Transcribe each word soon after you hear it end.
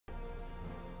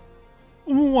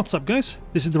What's up, guys?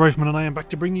 This is the Rifleman and I am back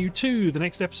to bring you to the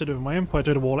next episode of my Empire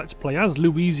Total War Let's Play as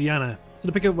Louisiana. So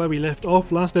to pick up where we left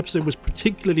off, last episode was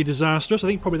particularly disastrous. I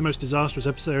think probably the most disastrous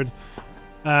episode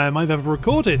I've ever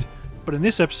recorded. But in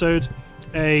this episode,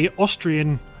 an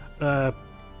Austrian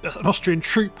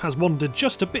troop has wandered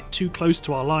just a bit too close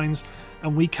to our lines,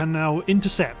 and we can now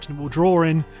intercept, and we'll draw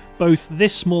in both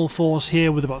this small force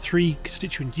here with about 3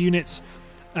 constituent units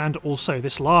and also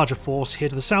this larger force here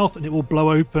to the south, and it will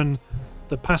blow open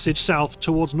the passage south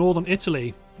towards northern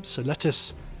Italy. So let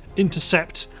us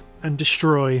intercept and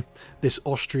destroy this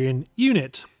Austrian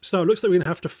unit. So it looks like we're going to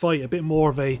have to fight a bit more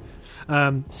of a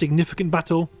significant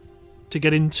battle to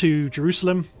get into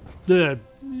Jerusalem. Damascus,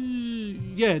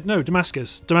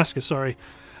 sorry,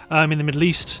 in the Middle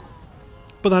East.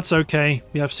 But that's okay.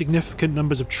 We have significant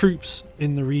numbers of troops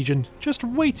in the region just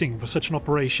waiting for such an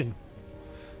operation.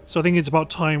 So I think it's about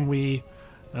time we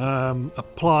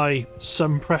apply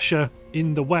some pressure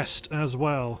in the west as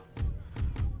well.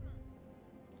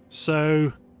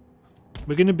 So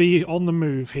we're going to be on the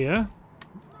move here,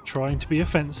 trying to be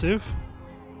offensive.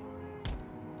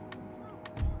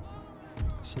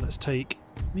 So let's take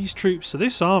these troops. So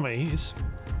this army it's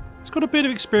got a bit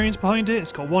of experience behind it.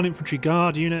 It's got 1 infantry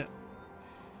guard unit,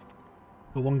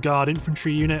 or 1 guard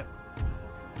infantry unit.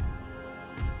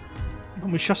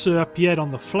 And with Chasseurs à Pied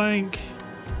on the flank,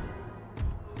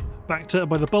 backed up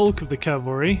by the bulk of the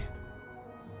cavalry.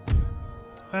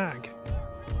 Bag.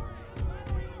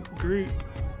 Group.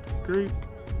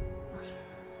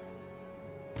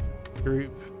 There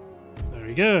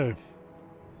we go.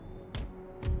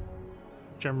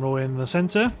 General in the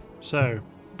centre. So,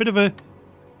 a bit of a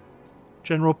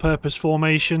general purpose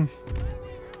formation.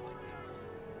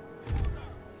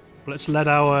 But let's let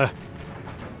our...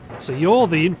 So you're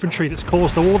the infantry that's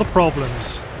caused all the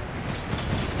problems.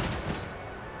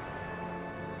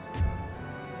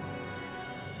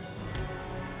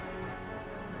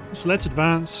 So let's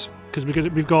advance, because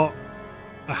we've got...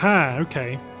 Aha,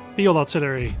 okay. Field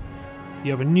artillery.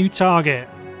 You have a new target.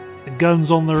 The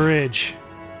guns on the ridge.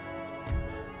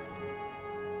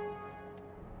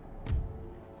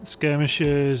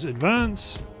 Skirmishers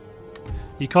advance.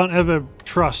 You can't ever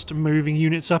trust moving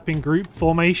units up in group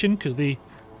formation, because the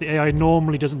AI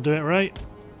normally doesn't do it right.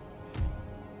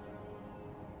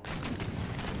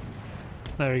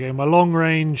 There we go, my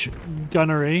long-range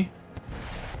gunnery.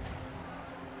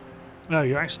 Oh,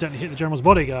 you accidentally hit the general's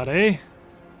bodyguard, eh?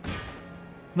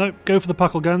 Nope, go for the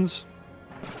puckle guns.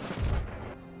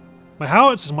 My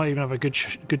howitzers might even have a good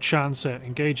chance at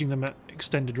engaging them at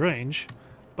extended range.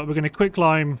 But we're going to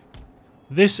quicklime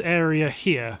this area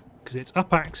here, because it's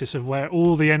up axis of where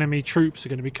all the enemy troops are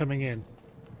going to be coming in.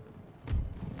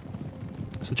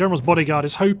 So the general's bodyguard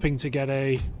is hoping to get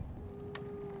a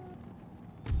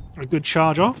good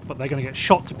charge off, but they're going to get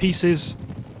shot to pieces,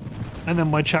 and then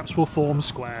my chaps will form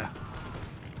square.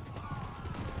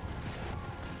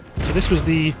 So this was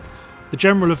the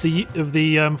general of the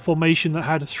formation that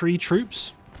had 3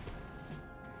 troops.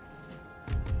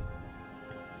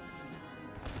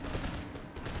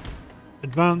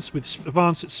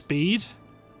 Advance at speed.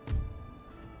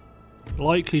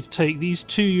 Likely to take these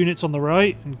 2 units on the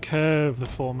right and curve the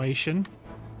formation.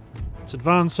 Let's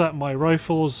advance at my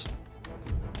rifles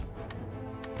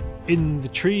in the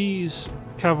trees.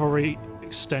 Cavalry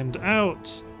extend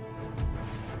out.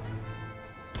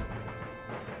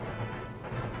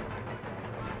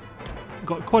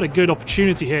 Got quite a good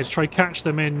opportunity here to try catch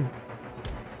them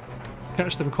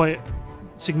quite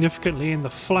significantly in the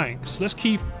flanks. Let's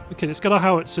keep... Okay, let's get our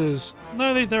howitzers.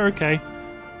 No, they're okay.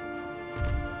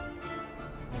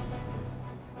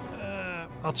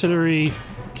 Artillery.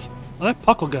 Oh, they're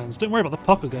puckle guns. Don't worry about the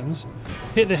puckle guns.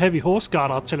 Hit the heavy horse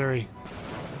guard artillery.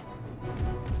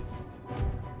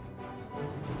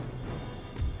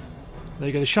 There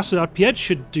you go. The Chasseurs à Pied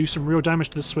should do some real damage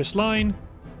to the Swiss line.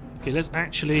 Okay, let's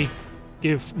actually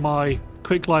give my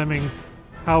quick-climbing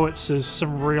howitzers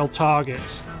some real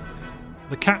targets.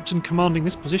 The captain commanding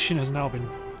this position has now been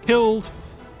killed.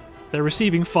 They're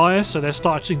receiving fire, so they're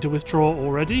starting to withdraw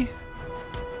already.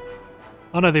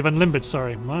 Oh no, they've unlimbered,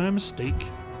 sorry. My mistake.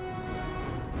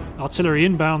 Artillery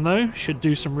inbound, though, should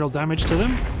do some real damage to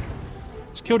them.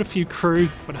 It's killed a few crew,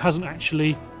 but hasn't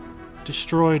actually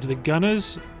destroyed the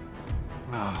gunners.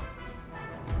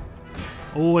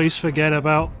 Always forget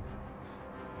about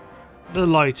the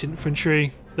light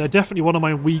infantry. They're definitely one of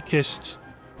my weakest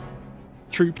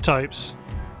troop types.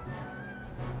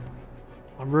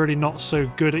 I'm really not so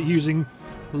good at using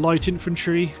light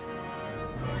infantry.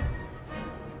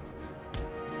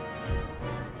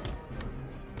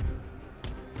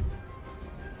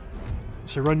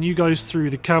 So run you guys through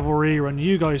the cavalry, run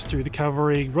you guys through the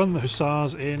cavalry, run the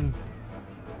hussars in.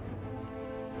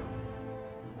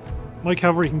 My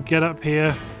cavalry can get up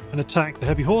here and attack the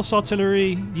heavy horse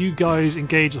artillery. You guys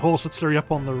engage the horse artillery up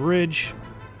on the ridge.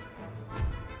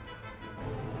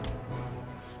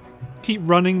 Keep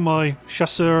running my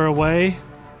chasseur away,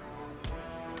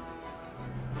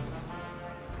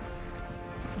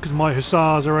 because my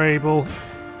hussars are able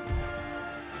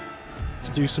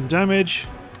to do some damage.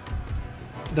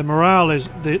 The morale is...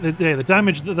 the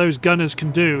damage that those gunners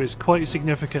can do is quite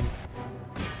significant.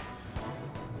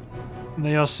 And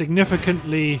they are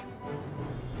significantly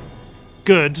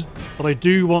good, but I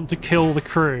do want to kill the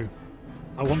crew.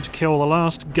 I want to kill the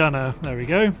last gunner. There we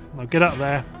go. I'll get up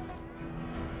there.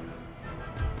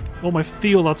 All my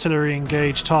field artillery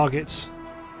engage targets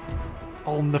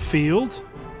on the field.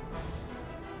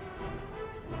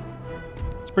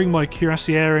 Let's bring my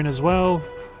cuirassier in as well.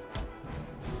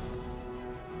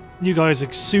 You guys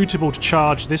are suitable to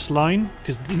charge this line,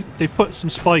 because they've put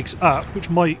some spikes up, which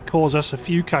might cause us a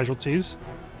few casualties.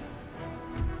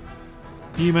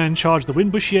 You men charge the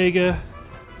Windbushjäger.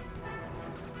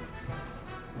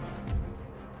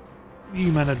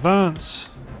 You men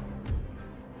advance.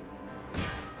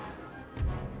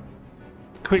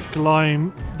 Quick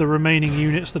line the remaining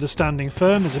units that are standing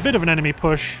firm. There's a bit of an enemy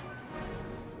push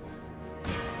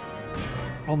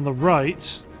on the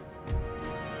right.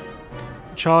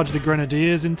 Charge the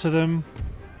grenadiers into them.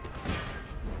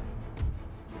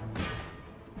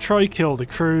 Try kill the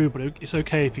crew, but it's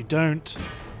okay if you don't.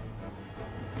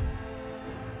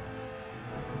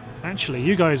 Actually,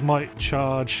 you guys might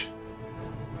charge.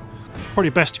 Probably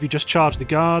best if you just charge the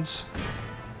guards.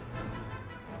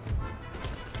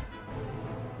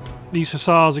 These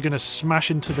hussars are going to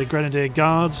smash into the grenadier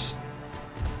guards.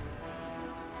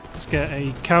 Let's get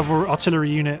a cavalry artillery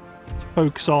unit to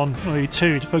focus on, or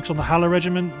two to focus on the Halle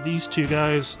regiment. These two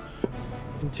guys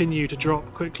continue to drop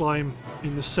quicklime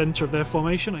in the centre of their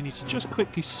formation. I need to just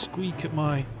quickly squeak at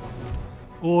my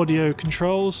audio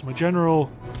controls. My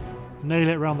general nail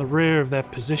it around the rear of their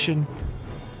position.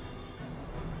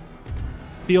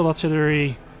 Field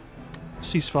artillery,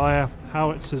 ceasefire.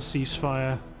 Howitzers,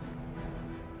 ceasefire.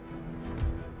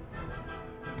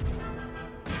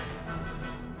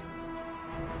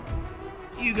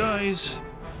 You guys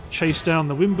chase down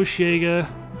the Windbushjäger.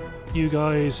 You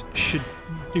guys should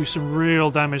do some real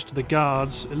damage to the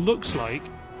guards. It looks like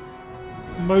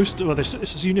most... well, there's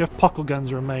a unit of puckle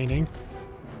guns remaining.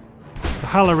 The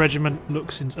Halle regiment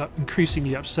looks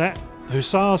increasingly upset. The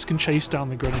hussars can chase down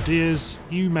the grenadiers.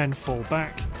 You men fall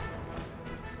back.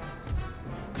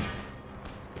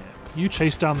 You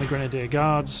chase down the grenadier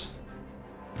guards.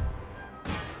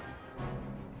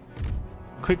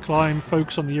 Quick climb,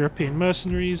 focus on the European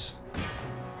mercenaries.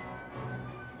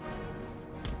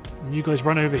 And you guys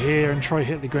run over here and try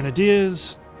hit the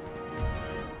grenadiers.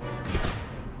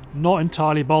 Not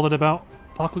entirely bothered about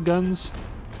puckle guns.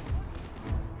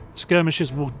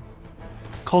 Skirmishers will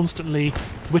constantly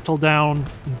whittle down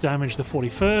and damage the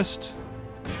 41st.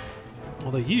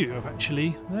 Although you have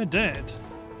actually... they're dead.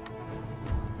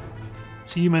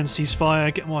 So you men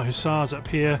ceasefire, get my hussars up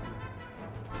here.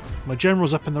 My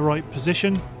general's up in the right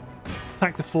position.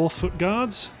 Attack the 4th Foot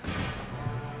Guards.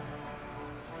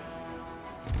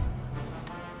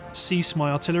 Cease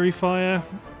my artillery fire.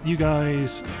 You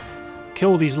guys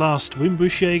kill these last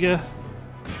Windbushjäger.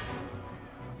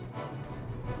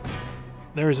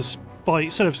 There is a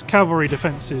spike, set of cavalry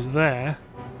defences there.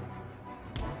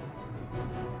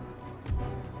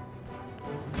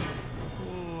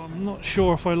 Oh, I'm not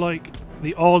sure if I like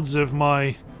the odds of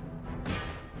my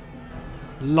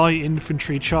light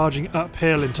infantry charging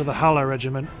uphill into the Halle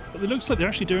regiment, but it looks like they're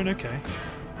actually doing okay.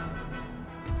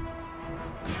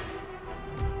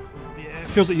 Yeah, it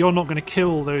feels like you're not going to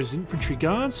kill those infantry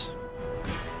guards.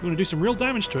 You're going to do some real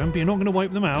damage to them, but you're not going to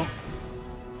wipe them out.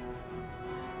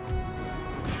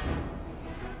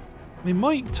 They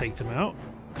might take them out.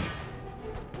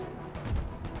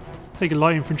 Take a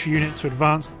light infantry unit to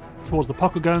advance towards the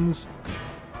puckle guns.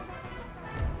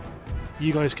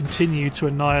 You guys continue to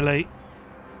annihilate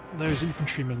those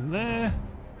infantrymen there.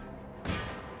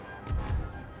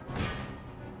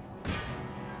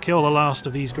 Kill the last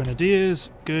of these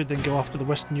grenadiers. Good, then go after the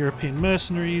Western European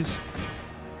mercenaries.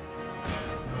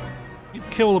 You've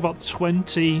killed about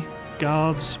 20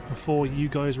 guards before you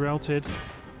guys routed.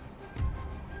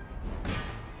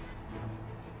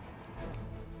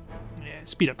 Yeah,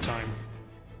 speed up time.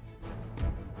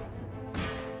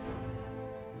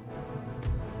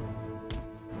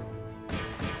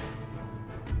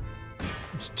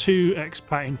 There's 2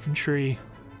 expat infantry.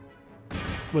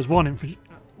 There's one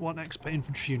expat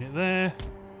infantry unit there.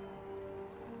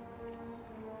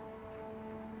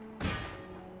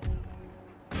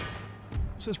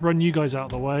 So let's run you guys out of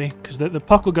the way, because the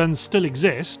puckle guns still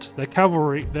exist. Their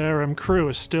cavalry, their crew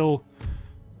is still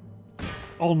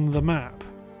on the map.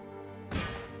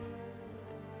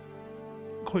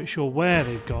 Not quite sure where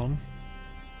they've gone.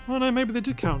 Oh no, maybe they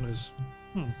did count us.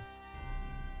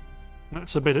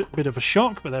 That's a bit of a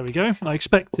shock, but there we go. I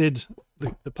expected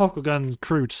the puckle gun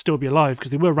crew to still be alive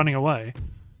because they were running away.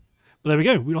 But there we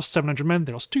go. We lost 700 men.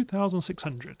 They lost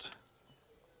 2,600.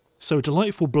 So a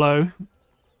delightful blow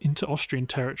into Austrian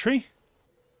territory.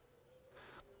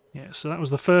 Yeah, so that was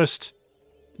the first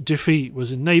defeat,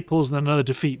 was in Naples, and then another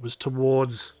defeat was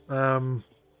towards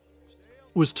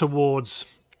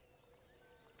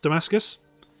Damascus.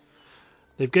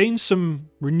 They've gained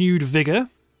some renewed vigour.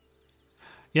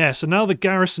 Yeah, so now the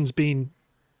garrison's been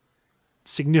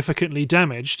significantly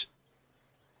damaged.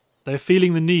 They're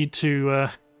feeling the need to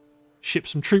ship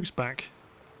some troops back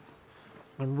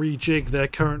and rejig their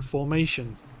current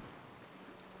formation.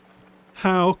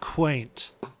 How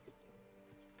quaint.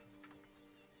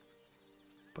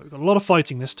 But we've got a lot of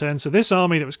fighting this turn. So this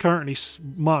army that was currently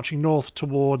marching north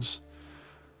towards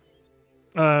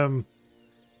towards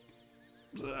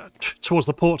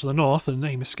the port to the north, the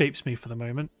name escapes me for the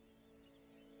moment.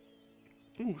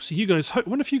 Ooh, so you guys, I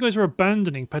wonder if you guys are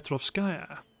abandoning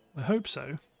Petrovskaya. I hope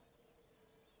so.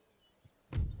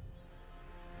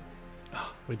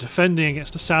 Oh, we're defending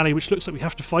against a sally, which looks like we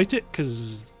have to fight it,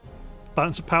 because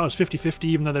balance of power is 50-50,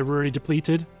 even though they're really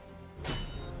depleted.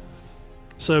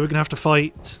 So we're going to have to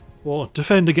fight, or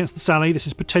defend against the sally. This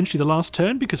is potentially the last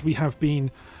turn, because we have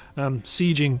been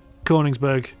sieging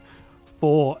Königsberg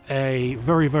for a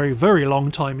very, very, very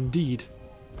long time indeed.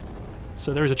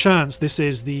 So there is a chance this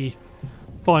is the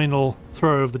final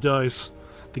throw of the dice.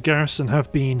 The garrison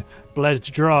have been bled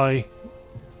dry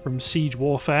from siege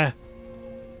warfare,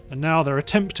 and now they're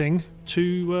attempting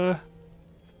to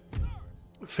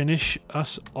finish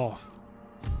us off.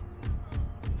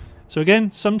 So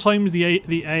again, sometimes the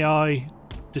AI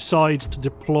decides to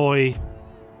deploy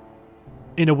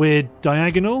in a weird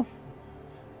diagonal.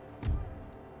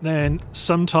 Then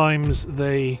sometimes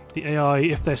the AI,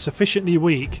 if they're sufficiently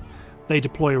weak, they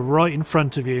deploy right in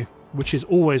front of you, which is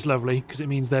always lovely because it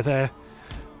means they're there.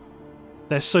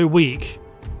 They're so weak,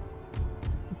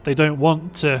 they don't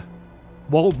want to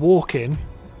walk in.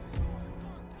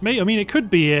 I mean, it could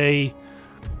be a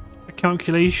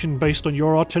calculation based on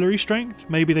your artillery strength.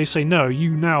 Maybe they say, no,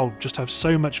 you now just have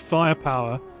so much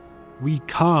firepower, we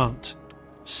can't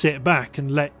sit back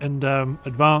and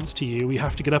advance to you. We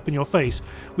have to get up in your face.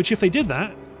 Which, if they did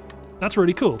that, that's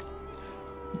really cool.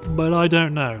 But I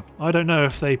don't know. I don't know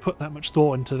if they put that much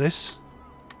thought into this.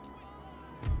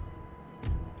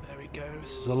 There we go.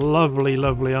 This is a lovely,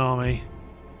 lovely army.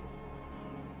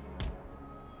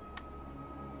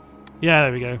 Yeah,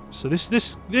 there we go. So this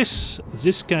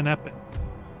Ziskanapen.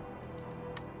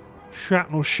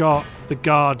 Shrapnel shot the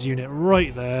guard unit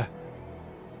right there.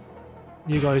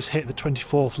 You guys hit the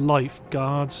 24th Life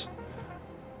Guards.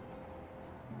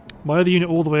 My other unit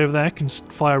all the way over there can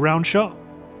fire round shot.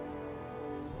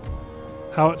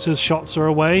 Howitzer's shots are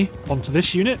away onto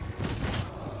this unit.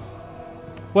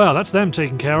 Well, that's them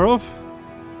taken care of.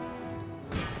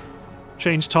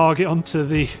 Change target onto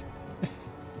the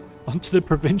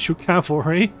provincial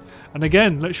cavalry, and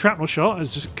again, like shrapnel shot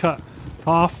has just cut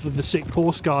half of the 6th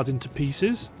Horse Guards into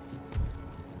pieces.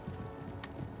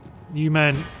 You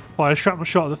men fire shrapnel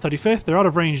shot at the 35th. They're out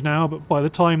of range now, but by the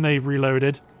time they've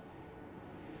reloaded,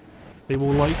 they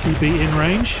will likely be in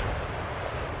range.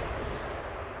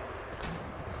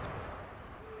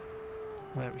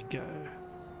 There we go.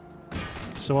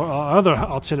 So our other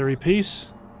artillery piece.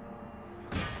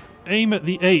 Aim at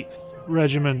the 8th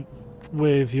Regiment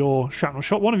with your shrapnel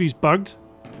shot. One of you's bugged.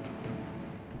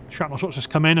 Shrapnel shots just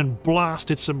come in and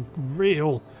blasted some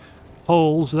real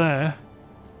holes there.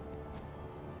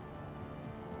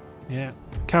 Yeah,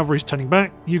 cavalry's turning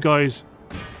back. You guys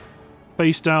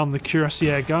face down the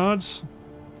cuirassier guards.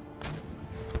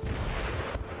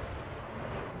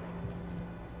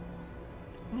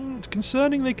 It's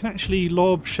concerning they can actually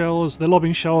lob shells. They're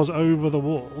lobbing shells over the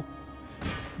wall.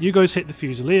 You guys hit the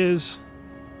Fusiliers.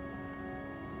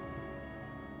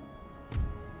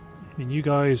 And you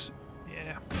guys,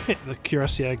 yeah, hit the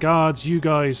cuirassier guards. You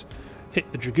guys hit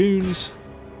the dragoons.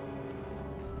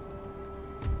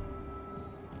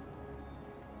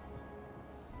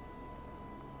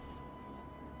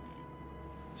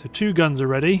 So 2 guns are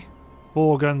ready.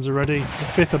 4 guns are ready. The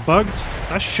 5th are bugged.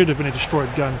 That should have been a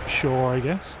destroyed gun for sure, I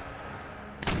guess.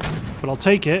 But I'll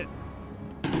take it.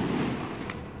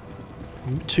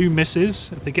 2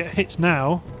 misses. If they get hits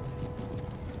now,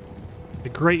 a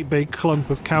great big clump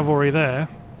of cavalry there.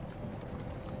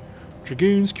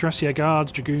 Dragoons, Cuirassier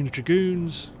Guards, Dragoons,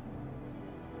 Dragoons.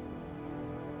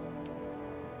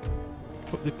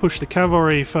 But they push the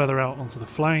cavalry further out onto the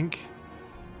flank.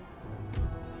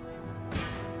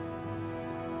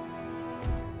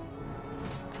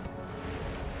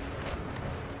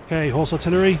 Okay, horse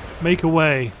artillery, make a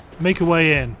way. Make a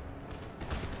way in.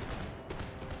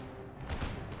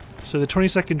 So the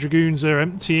 22nd Dragoons are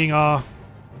emptying our...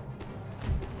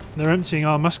 They're emptying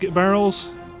our musket barrels.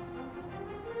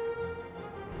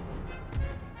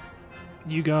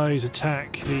 You guys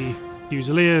attack the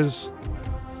Fusiliers.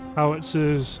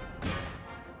 Howitzers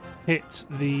hit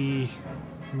the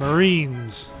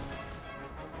Marines.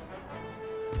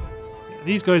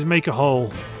 These guys make a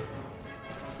hole.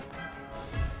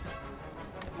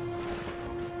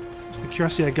 So the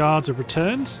Cuirassier Guards have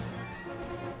returned.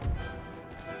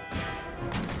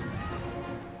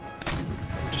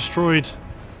 Destroyed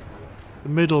the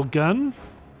middle gun.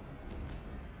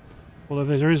 Although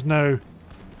there is no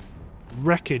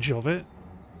wreckage of it.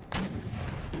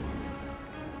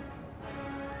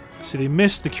 So they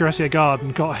missed the Cuirassier Guard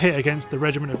and got hit against the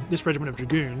regiment of this regiment of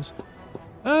Dragoons.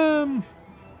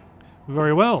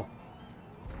 Very well.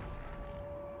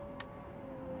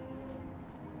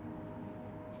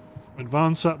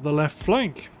 Advance up the left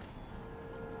flank.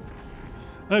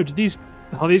 Oh, did these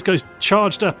guys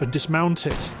charged up and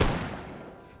dismounted?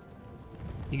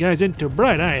 You guys ain't too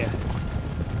bright, are you?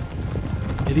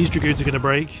 Yeah, these Dragoons are going to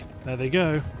break. There they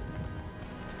go.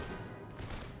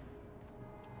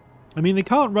 I mean, they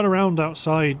can't run around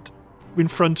outside in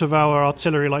front of our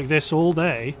artillery like this all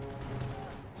day.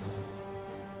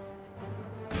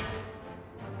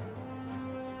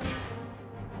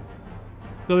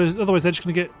 Otherwise they're just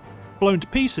going to get blown to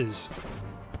pieces.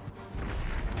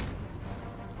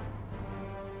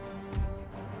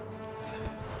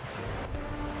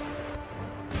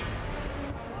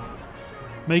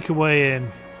 Make a way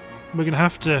in. We're going to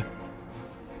have to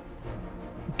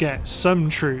get some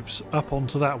troops up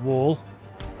onto that wall.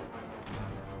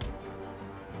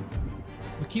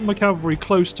 I'll keep my cavalry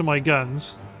close to my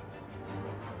guns.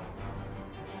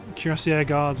 The Cuirassier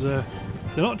Guards are...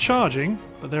 They're not charging,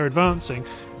 but they're advancing.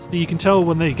 So you can tell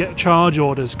when they get charge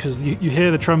orders because you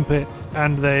hear the trumpet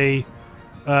and they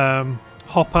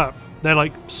hop up. They're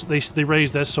like... They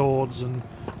raise their swords and...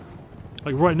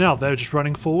 Like right now, they're just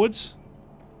running forwards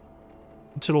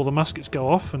until all the muskets go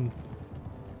off and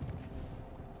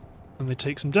they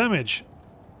take some damage.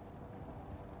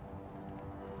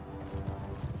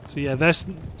 So yeah, they're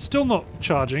still not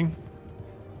charging.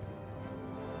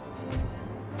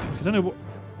 I don't know what...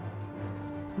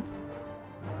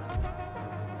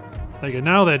 There you go,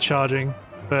 now they're charging,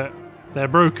 but they're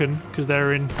broken because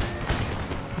they're in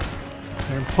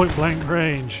point blank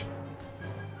range.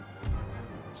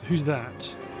 So who's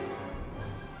that?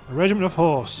 A regiment of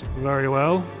horse. Very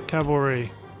well.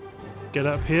 Cavalry. Get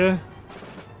up here.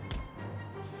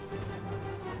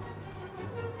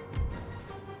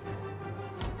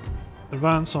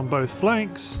 Advance on both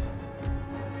flanks.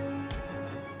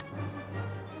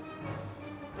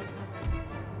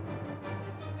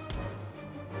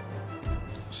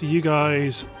 So you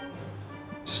guys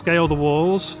scale the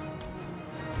walls.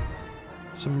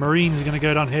 Some Marines are going to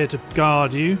go down here to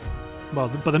guard you. Well,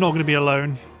 but they're not going to be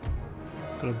alone.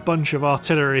 Got a bunch of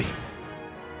artillery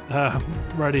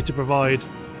ready to provide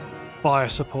fire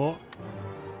support.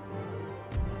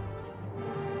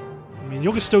 I mean,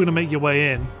 you're still going to make your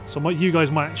way in, so you guys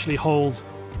might actually hold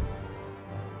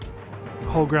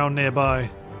ground nearby.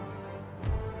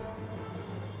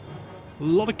 A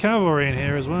lot of cavalry in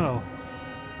here as well.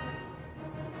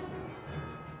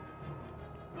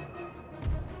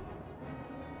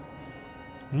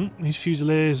 These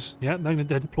Fusiliers, yeah,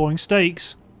 they're deploying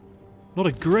stakes. Not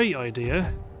a great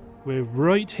idea. We're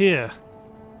right here.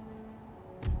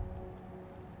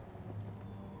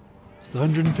 It's the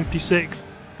 156th,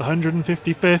 the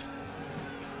 155th.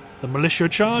 The militia are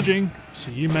charging, so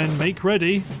you men make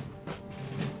ready.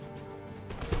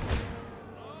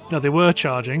 No, they were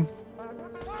charging.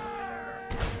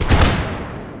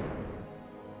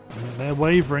 They're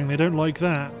wavering, they don't like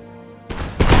that.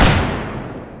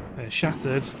 They're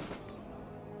shattered.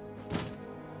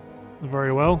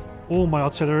 Very well. All my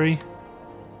artillery.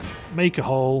 Make a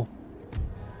hole.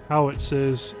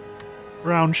 Howitzers.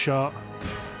 Round shot.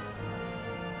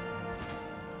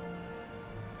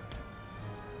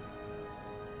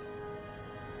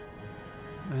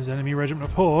 There's enemy regiment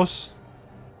of horse.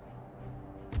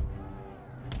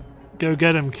 Go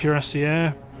get him,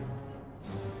 Cuirassier.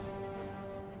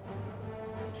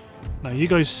 Now you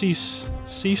guys cease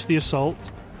the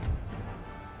assault.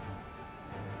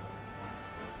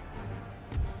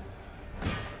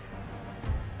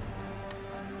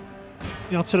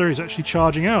 The artillery is actually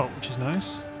charging out, which is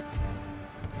nice.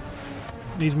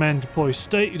 These men deploy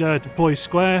deploy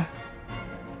square.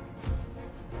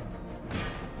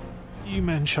 You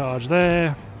men charge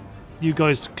there. You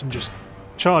guys can just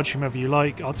charge whomever you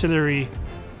like. Artillery.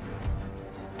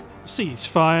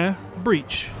 Ceasefire.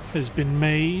 Breach has been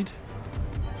made.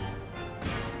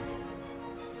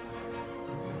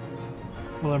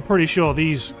 Well, I'm pretty sure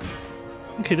these...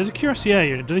 Okay, there's a cuirassier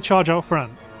unit. Did they charge out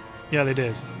front? Yeah, they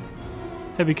did.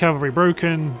 Heavy cavalry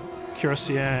broken.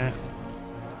 Cuirassier.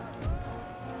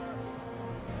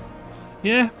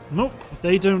 Yeah, nope.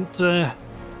 They don't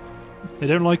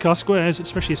like our squares,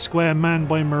 especially a square manned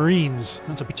by Marines.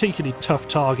 That's a particularly tough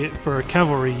target for a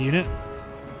cavalry unit.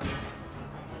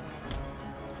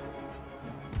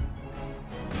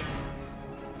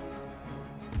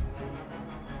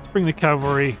 Let's bring the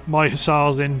cavalry, my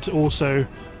hussars in to also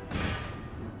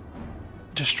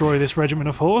destroy this regiment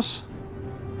of horse.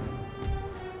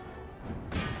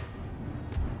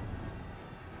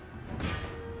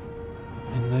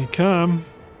 In they come.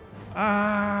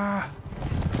 Ah!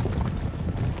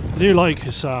 I do like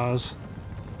hussars.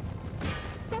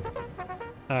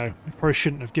 Oh, I probably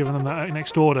shouldn't have given them that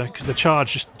next order because the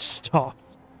charge just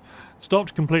stopped.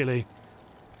 Stopped completely.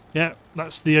 Yeah,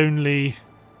 that's the only...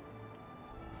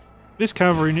 This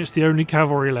cavalry unit's the only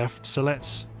cavalry left, so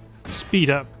let's speed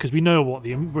up because we know what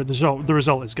the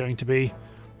result is going to be.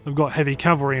 I've got heavy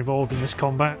cavalry involved in this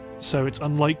combat, so it's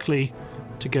unlikely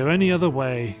to go any other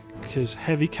way because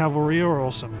heavy cavalry are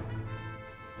awesome.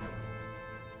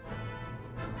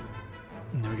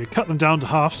 And there we go, cut them down to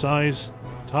half size,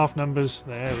 to half numbers.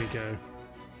 There we go.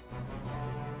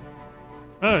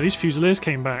 Oh, these Fusiliers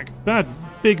came back.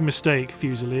 Big mistake,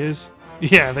 Fusiliers.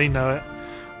 Yeah, they know it.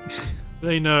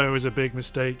 They know it was a big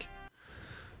mistake.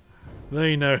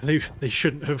 They know they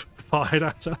shouldn't have fired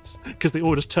at us because they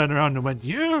all just turned around and went,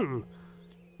 "You!"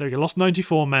 There we go, lost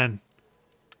 94 men.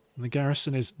 And the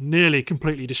garrison is nearly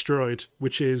completely destroyed,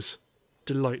 which is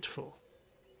delightful.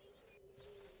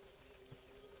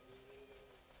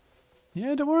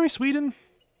 Yeah, don't worry, Sweden.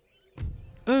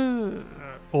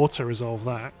 Auto-resolve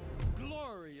that.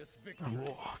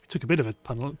 Oh, took a bit of a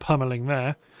pummeling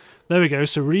there. There we go,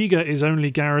 so Riga is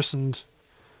only garrisoned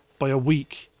by a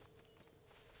weak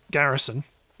garrison.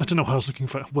 I don't know why I was looking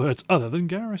for words other than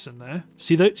garrison there.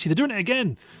 See, they're doing it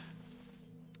again.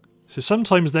 So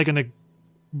sometimes they're going to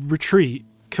retreat,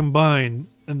 combine,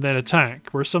 and then attack,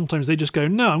 whereas sometimes they just go,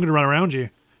 no, I'm going to run around you,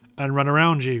 and run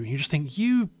around you. You just think,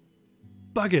 you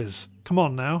buggers, come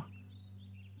on now.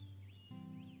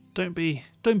 Don't be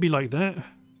like that.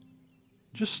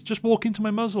 Just walk into my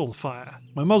muzzle fire,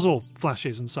 my muzzle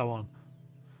flashes, and so on.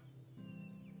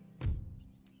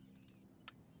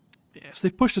 Yes,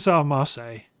 they've pushed us out of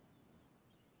Marseille.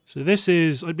 So this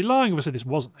is... I'd be lying if I said this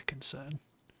wasn't a concern.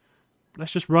 But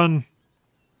let's just run.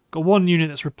 Got one unit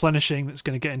that's replenishing that's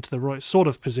going to get into the right sort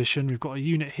of position. We've got a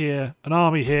unit here, an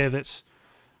army here that's...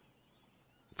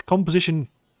 The composition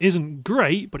isn't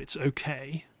great, but it's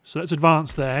okay. So let's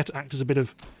advance there to act as a bit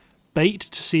of bait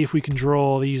to see if we can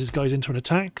draw these guys into an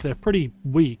attack. They're pretty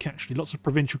weak, actually. Lots of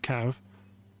provincial cav.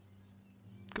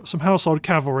 Got some household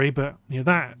cavalry, but you know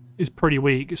that is pretty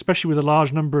weak, especially with a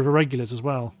large number of irregulars as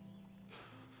well.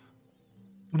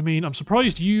 I mean, I'm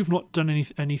surprised you've not done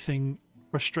anything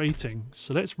frustrating.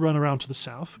 So let's run around to the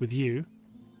south with you.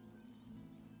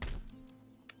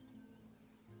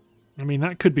 I mean,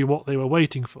 that could be what they were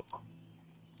waiting for.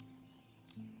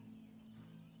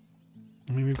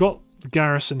 I mean, we've got the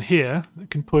garrison here that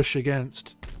can push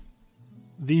against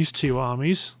these two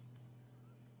armies.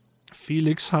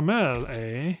 Felix Hamel,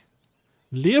 eh?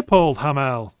 Leopold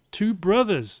Hamel, two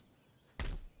brothers.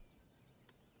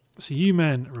 So you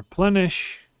men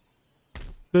replenish.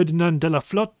 Ferdinand de la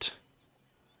Flotte,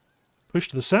 push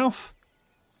to the south.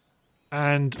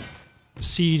 And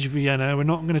siege Vienna. We're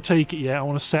not going to take it yet. I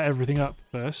want to set everything up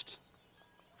first.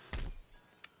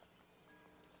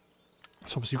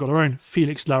 So obviously we've got our own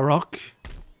Felix Larocque.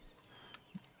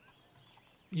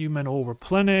 You men all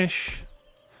replenish.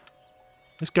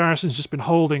 This garrison's just been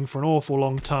holding for an awful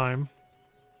long time.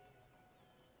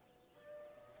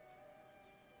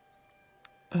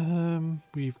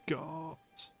 We've got...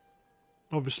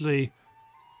 Obviously...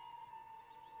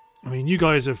 I mean, you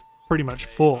guys have pretty much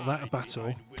fought that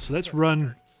battle. So let's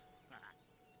run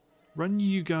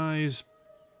you guys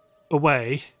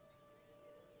away.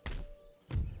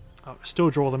 Oh, still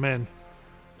draw them in.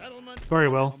 Very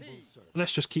well.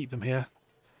 Let's just keep them here.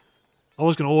 I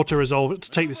was going to auto-resolve it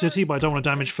to take the city, but I don't want to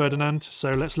damage Ferdinand,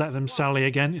 so let's let them sally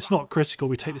again. It's not critical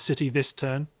we take the city this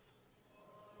turn.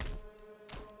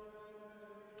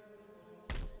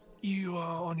 You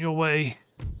are on your way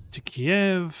to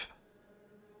Kiev.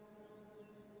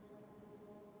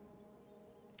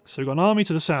 So we've got an army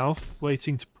to the south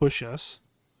waiting to push us.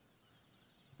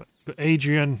 But we've got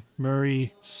Adrian,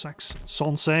 Murray,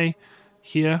 Sonsei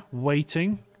here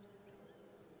waiting.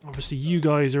 Obviously you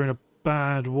guys are in a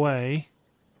bad way.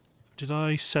 Did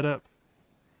I set up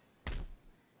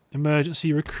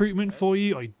emergency recruitment for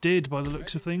you? I did by the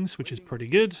looks of things, which is pretty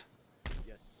good.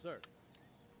 Yes, sir.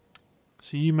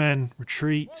 So you men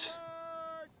retreat.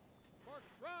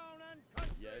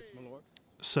 Yes, my lord.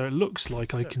 So it looks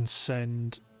like I can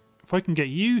send... If I can get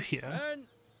you here,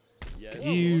 Yes, get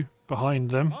you behind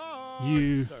them,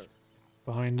 you sir.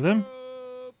 behind them,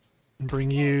 and bring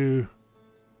you...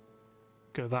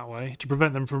 Go that way to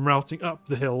prevent them from routing up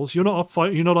the hills. You're not a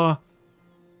fight. You're not our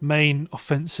main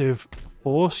offensive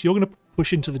force. You're going to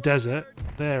push into the desert.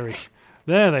 There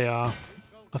they are.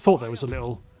 I thought there was a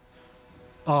little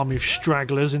army of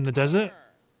stragglers in the desert.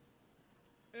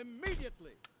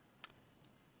 Immediately.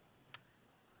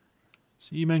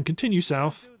 So you men continue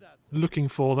south, looking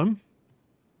for them.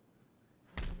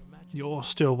 You're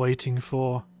still waiting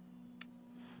for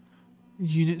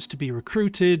units to be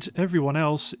recruited. Everyone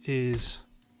else is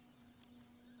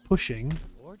pushing.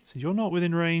 So you're not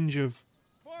within range of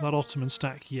that Ottoman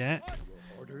stack yet.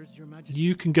 Orders, Your Majesty.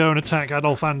 You can go and attack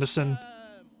Adolf Anderson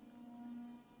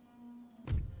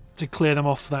to clear them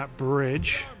off that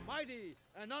bridge. Mighty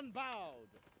and unbowed.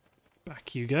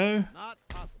 Back you go. Not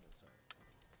possible, sir.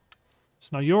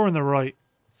 So now you're in the right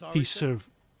Sorry, piece sir. of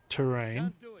terrain.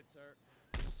 Can't do it, sir.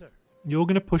 Sir. You're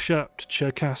going to push up to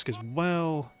Cherkask as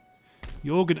well.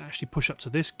 You're going to actually push up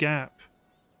to this gap.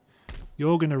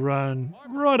 You're going to run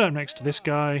right up next to this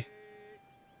guy.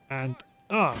 And,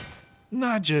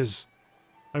 nudges.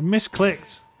 I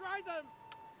misclicked. Strike them.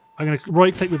 I'm going to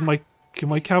right click with my... Can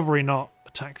my cavalry not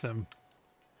attack them?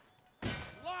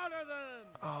 Slaughter them.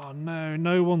 Oh no,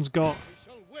 no one's got... We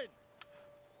shall win.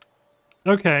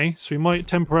 Okay, so we might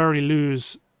temporarily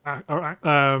lose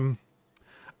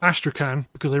Astrakhan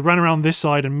because they ran around this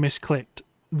side and misclicked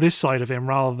this side of him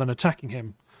rather than attacking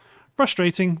him.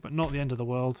 Frustrating, but not the end of the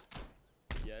world.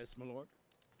 Yes, my lord.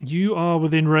 You are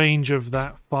within range of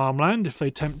that farmland. If they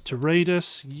attempt to raid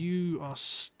us, you are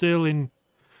still in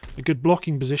a good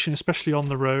blocking position, especially on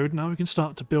the road. Now we can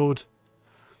start to build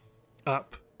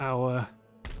up our...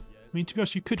 I mean, to be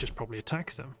honest, you could just probably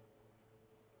attack them.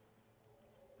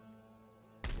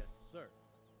 Yes, sir.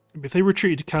 If they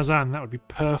retreated to Kazan, that would be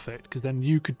perfect, because then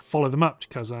you could follow them up to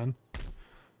Kazan.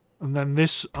 And then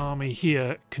this army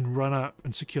here can run up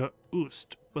and secure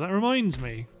Ust. But that reminds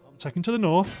me, attacking to the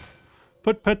north,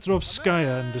 put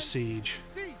Petrovskaya under siege.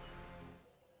 See.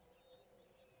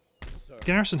 Sir.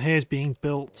 Garrison here is being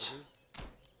built.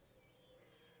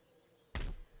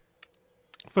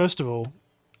 First of all,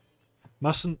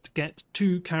 mustn't get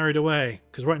too carried away,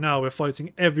 because right now we're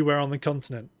fighting everywhere on the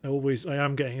continent. I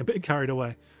am getting a bit carried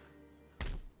away.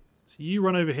 So you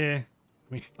run over here.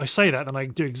 I mean, I say that, then I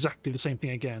do exactly the same thing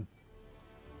again.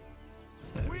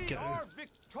 There we go. are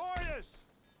victorious.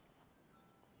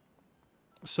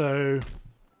 So,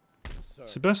 Sir.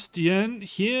 Sebastien,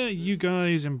 here you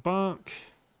guys embark.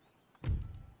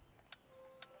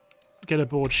 Get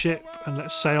aboard ship and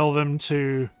let's sail them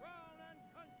to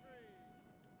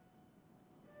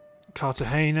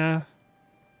Cartagena.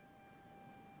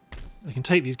 They can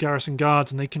take these garrison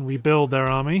guards and they can rebuild their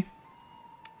army.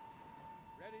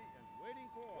 Ready and waiting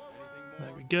for.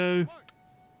 There we go.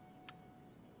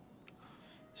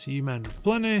 So you men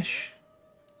replenish.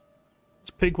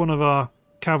 Let's pick one of our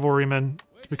cavalrymen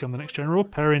to become the next general,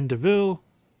 Perrin de Ville.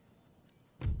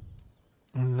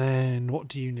 And then what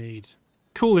do you need?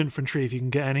 Cool infantry if you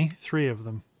can get any. 3 of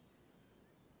them.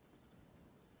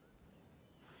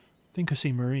 I think I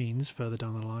see Marines further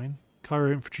down the line.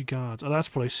 Cairo infantry guards. Oh, that's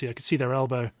probably see. I can see their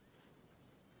elbow.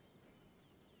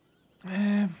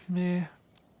 Yeah. No,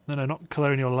 not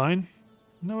colonial line.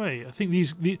 No way. I think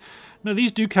these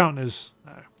do count as...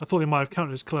 I thought they might have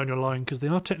counted as colonial line because they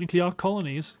are technically our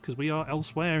colonies because we are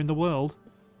elsewhere in the world.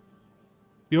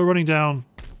 You're running down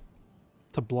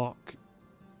to block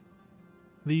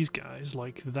these guys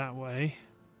like that way.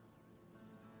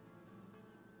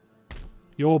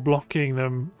 You're blocking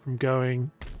them from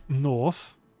going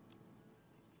north.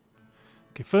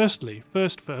 Okay, first. It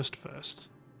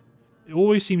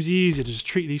always seems easier to just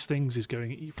treat these things as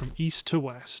going from east to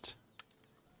west.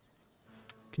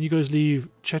 Can you guys leave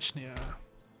Chechnya?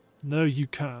 No, you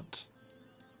can't.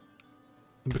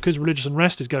 And because religious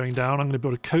unrest is going down, I'm going to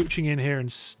build a coaching in here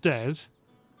instead.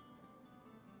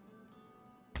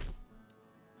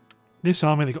 This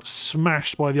army that got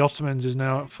smashed by the Ottomans is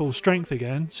now at full strength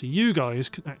again, so you guys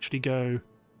can actually go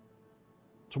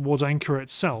towards Ankara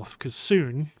itself, because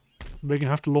soon we're going to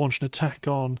have to launch an attack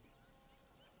on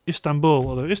Istanbul,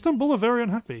 although Istanbul are very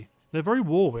unhappy. They're very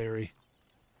war-weary.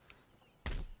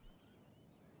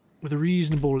 With a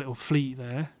reasonable little fleet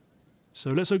there. So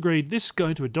let's upgrade this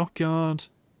guy to a dockyard,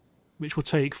 which will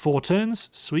take 4 turns.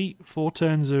 Sweet, 4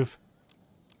 turns of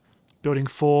building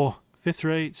 4 fifth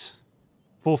rates.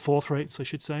 4 fourth rates, I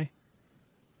should say.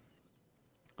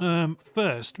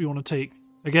 First, we want to take...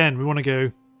 Again, we want to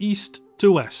go east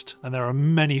to west, and there are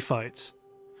many fights.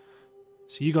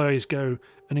 So you guys go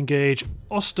and engage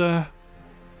Austin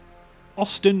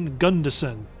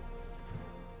Gunderson.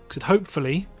 Because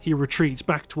hopefully he retreats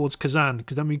back towards Kazan,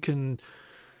 because then we can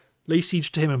lay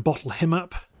siege to him and bottle him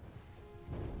up.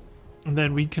 And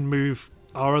then we can move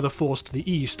our other force to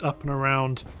the east, up and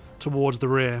around towards the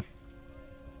rear.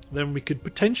 Then we could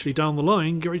potentially, down the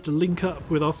line, get ready to link up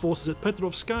with our forces at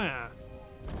Petrovskaya.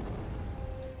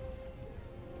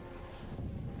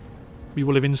 We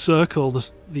will have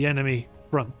encircled the enemy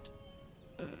front.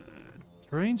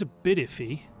 Terrain's a bit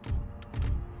iffy.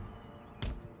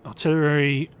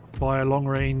 Artillery fire long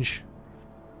range.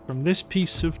 From this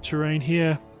piece of terrain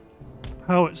here,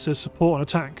 howitzers support and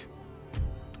attack.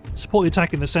 Support the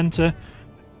attack in the centre,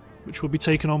 which will be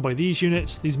taken on by these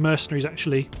units. These mercenaries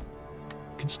actually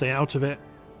can stay out of it.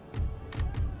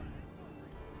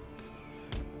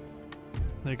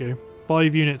 There you go.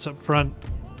 5 units up front.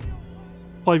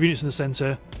 5 units in the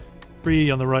centre.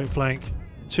 3 on the right flank.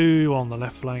 2 on the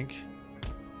left flank.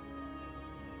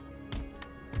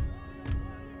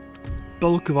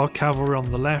 Bulk of our cavalry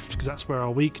on the left, because that's where our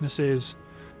weakness is.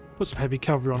 Put some heavy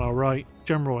cavalry on our right.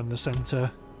 General in the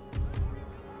centre.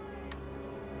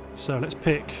 So let's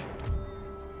pick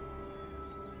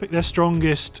their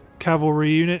strongest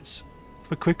cavalry units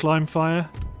for quicklime fire.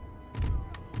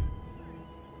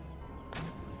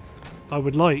 I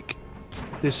would like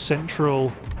this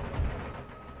central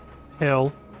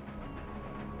hill.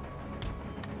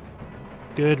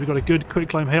 Good, we've got a good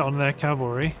quicklime hit on their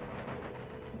cavalry.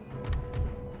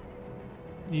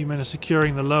 You men are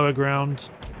securing the lower ground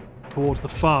towards the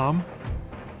farm.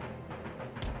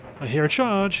 I hear a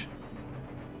charge.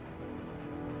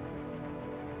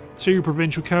 2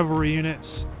 provincial cavalry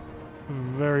units.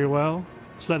 Very well.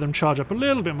 Let's let them charge up a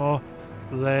little bit more.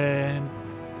 Then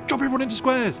drop everyone into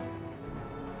squares.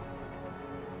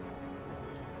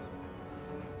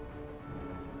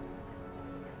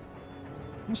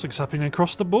 Looks like it's happening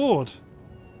across the board.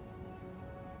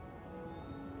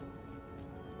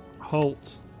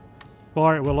 Halt.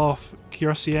 Fire it well off.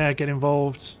 Cuirassier, get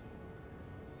involved.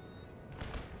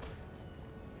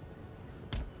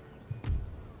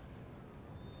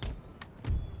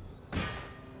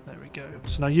 There we go.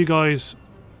 So now you guys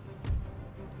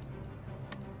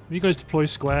deploy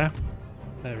square.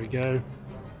 There we go.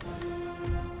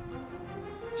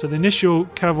 So the initial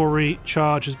cavalry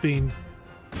charge has been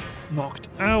knocked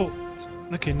out.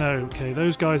 Okay, no. Okay,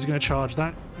 those guys are going to charge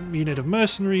that unit of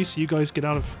mercenaries. So you guys get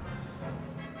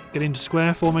into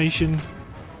square formation.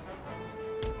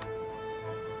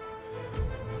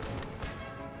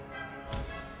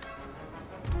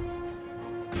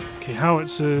 Okay,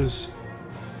 howitzers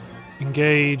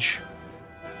engage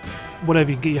whatever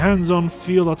you can get your hands on.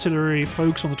 Field artillery,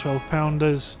 focus on the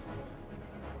 12-pounders.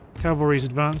 Cavalry's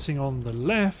advancing on the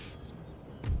left.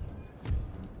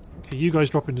 Okay, you guys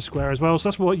drop into square as well.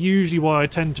 So that's usually why I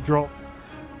tend to drop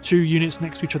 2 units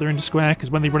next to each other into square,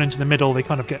 because when they run into the middle, they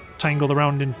kind of get tangled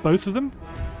around in both of them.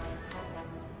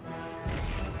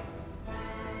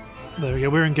 There we go.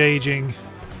 We're engaging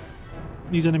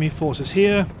these enemy forces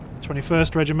here.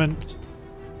 21st Regiment.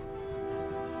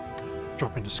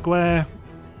 Drop into square.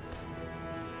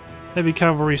 Heavy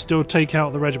cavalry still take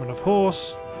out the Regiment of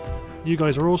Horse. You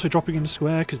guys are also dropping into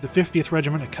square because the 50th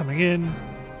Regiment are coming in.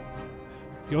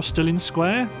 You're still in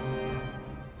square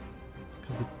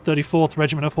because the 34th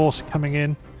Regiment of Horse are coming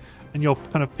in, and you're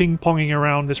kind of ping-ponging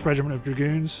around this Regiment of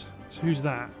Dragoons. So who's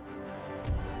that?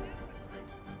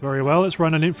 Very well, let's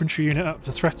run an infantry unit up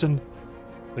to threaten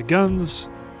the guns.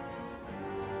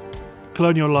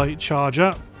 Colonial Light charge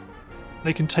up.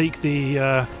 They can take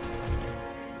the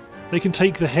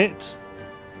hit.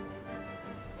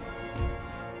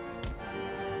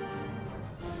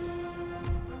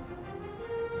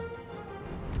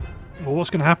 Well, what's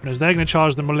going to happen is they're going to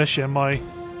charge the militia. My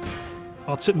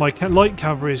light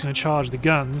cavalry is going to charge the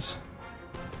guns.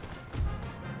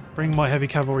 Bring my heavy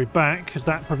cavalry back, because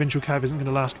that provincial cav isn't going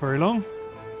to last very long.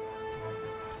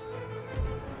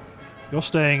 You're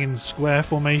staying in square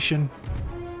formation.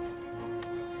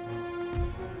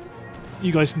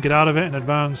 You guys can get out of it and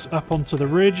advance up onto the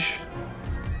ridge.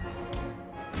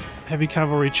 Heavy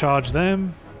cavalry charge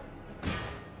them.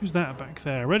 Who's that back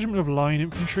there? Regiment of Line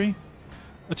Infantry.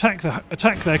 attack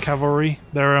their cavalry,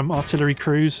 their artillery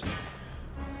crews.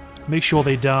 Make sure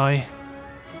they die.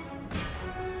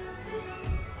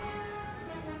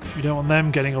 We don't want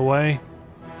them getting away.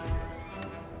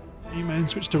 You men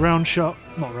switch to round shot.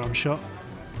 Not round shot.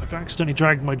 I've accidentally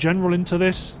dragged my general into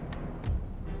this.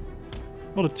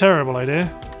 What a terrible idea.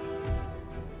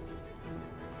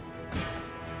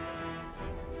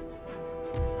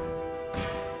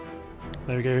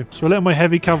 There we go. So I let my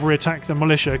heavy cavalry attack the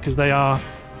militia because they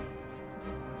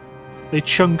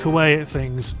chunk away at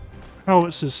things.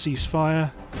 Howitzers cease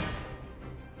fire.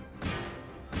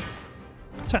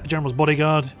 Attack the general's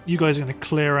bodyguard. You guys are going to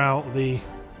clear out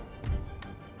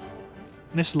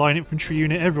this line infantry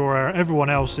unit. Everyone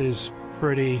else is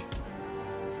pretty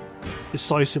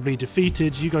decisively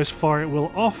defeated. You guys fire at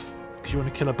will off because you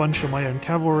want to kill a bunch of my own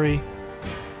cavalry.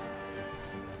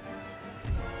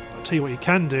 I'll tell you what you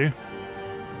can do.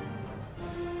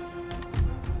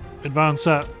 Advance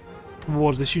up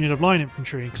towards this unit of line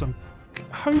infantry because I'm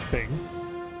hoping.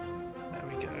 There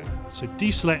we go. So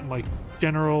deselect my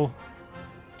general.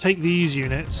 Take these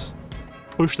units,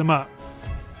 push them up,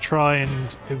 try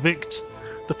and evict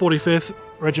the 45th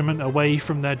Regiment away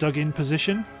from their dug-in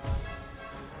position.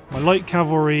 My light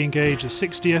cavalry engage the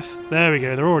 60th. There we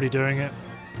go, they're already doing it.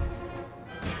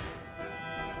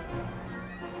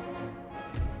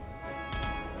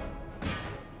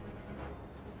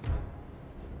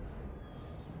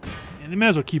 And they may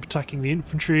as well keep attacking the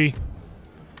infantry.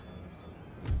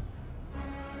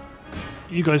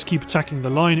 You guys keep attacking the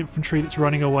line infantry that's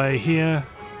running away here.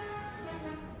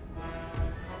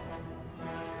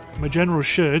 My general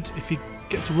should, if he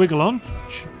gets a wiggle on,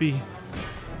 should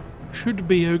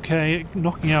be okay at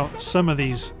knocking out some of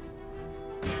these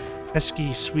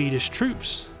pesky Swedish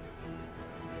troops.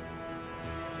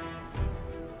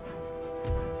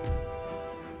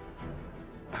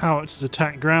 Howitzers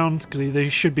attack ground because they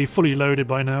should be fully loaded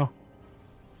by now.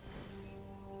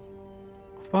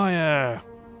 Fire!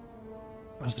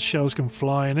 As the shells come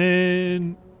flying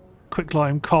in. Quick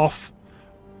climb, cough.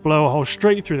 Blow a hole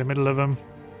straight through the middle of them.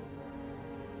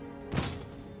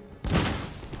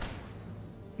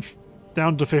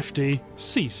 Down to 50.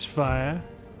 Cease fire.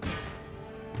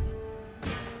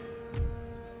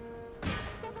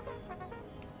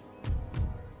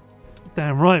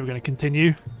 Damn right we're going to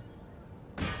continue.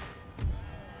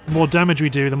 The more damage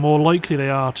we do, the more likely they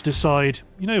are to decide,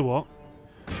 you know what?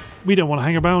 We don't want to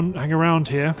hang around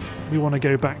here. We want to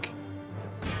go back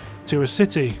to a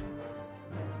city.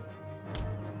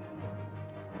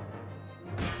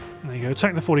 There you go.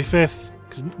 Attack the 45th,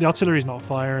 because the artillery's not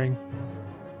firing.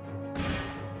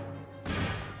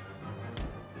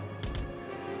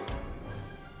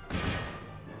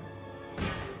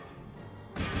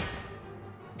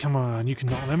 Come on, you can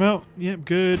knock them out. Yep,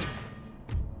 good.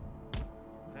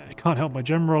 I can't help my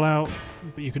general out,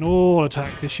 but you can all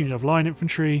attack this unit of line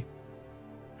infantry,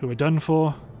 who are done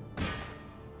for.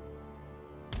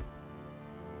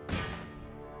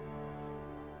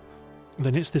 And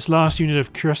then it's this last unit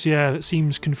of cuirassiers that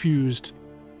seems confused.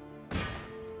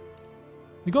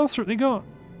 There's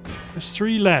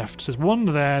 3 left. There's one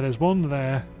there, there's one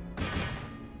there.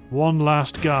 One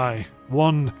last guy.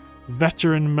 One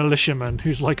veteran militiaman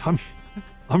who's like, I'm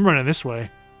running this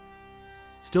way.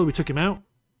 Still, we took him out,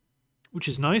 which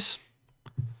is nice.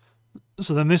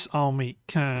 So then this army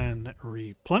can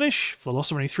replenish for the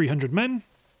loss of only 300 men.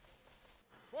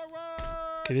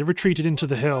 Okay, they've retreated into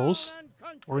the hills,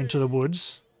 or into the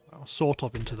woods. Well, sort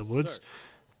of into the woods.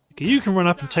 Okay, you can run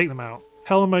up and take them out.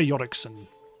 Helmer Joriksen.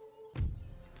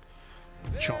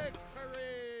 Chomp.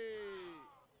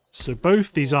 So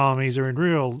both these armies are in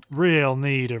real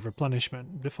need of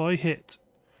replenishment. But if I hit...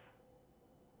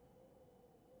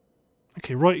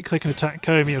 Okay, right click and attack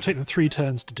Komi. It'll take them 3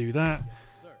 turns to do that.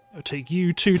 It'll take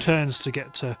you 2 turns to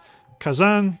get to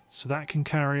Kazan, so that can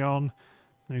carry on.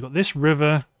 Then we've got this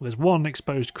river. There's one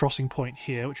exposed crossing point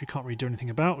here, which we can't really do anything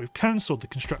about. We've cancelled the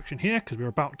construction here because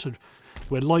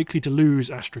we're likely to lose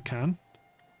Astrakhan,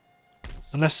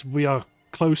 unless we are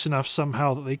close enough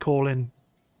somehow that they call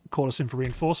us in for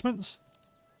reinforcements.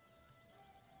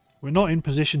 We're not in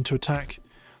position to attack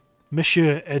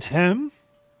Monsieur Edhem.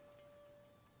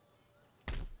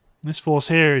 This force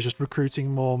here is just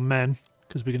recruiting more men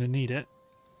because we're going to need it.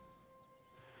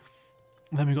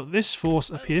 And then we've got this force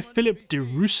up here, Philip de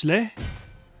Rusle,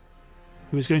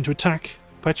 who is going to attack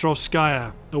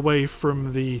Petrovskaya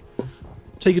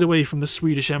take it away from the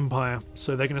Swedish Empire.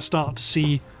 So they're going to start to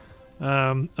see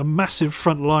a massive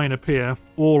front line appear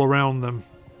all around them.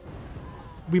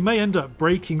 We may end up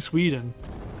breaking Sweden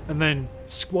and then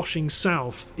squashing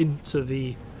south into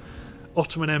the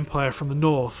Ottoman Empire from the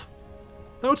north.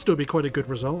 That would still be quite a good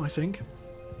result, I think.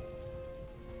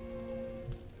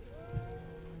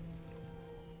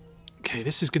 Okay,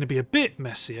 this is going to be a bit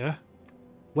messier.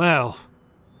 Well,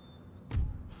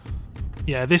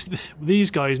 yeah,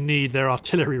 these guys need their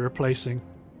artillery replacing.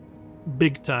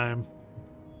 Big time.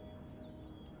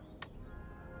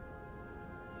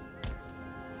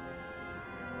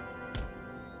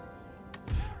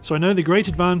 So I know the great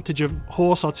advantage of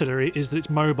horse artillery is that it's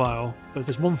mobile, but if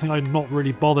there's one thing I'm not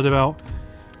really bothered about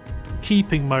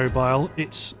keeping mobile,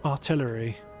 it's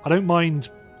artillery. I don't mind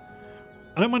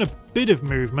a bit of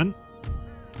movement.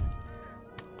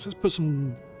 So let's put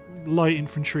some light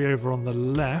infantry over on the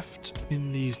left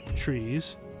in these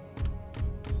trees.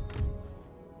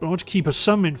 But I want to keep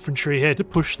some infantry here to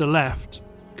push the left,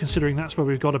 considering that's where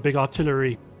we've got a big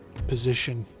artillery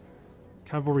position.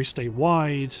 Cavalry stay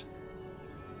wide.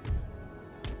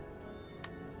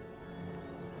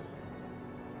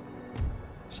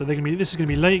 So this is going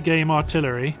to be late game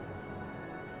artillery.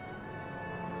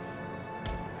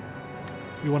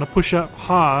 We want to push up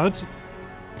hard.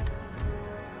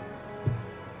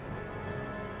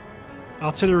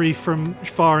 Artillery from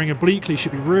firing obliquely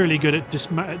should be really good at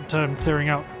clearing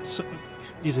out.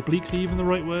 Is obliquely even the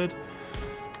right word?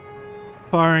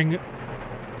 Firing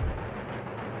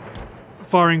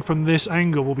from this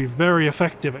angle will be very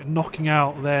effective at knocking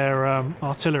out their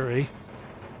artillery.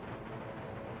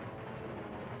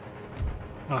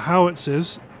 Our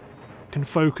howitzers can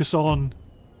focus on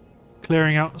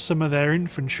clearing out some of their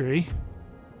infantry.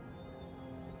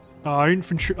 Our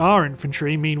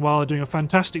infantry, meanwhile, are doing a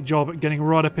fantastic job at getting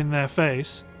right up in their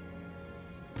face.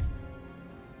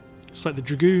 It's like the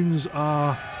dragoons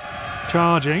are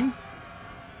charging.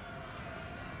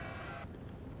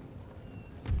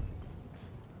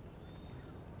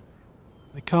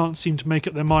 They can't seem to make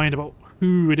up their mind about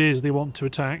who it is they want to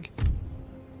attack.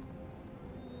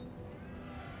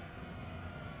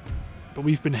 But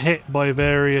we've been hit by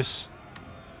various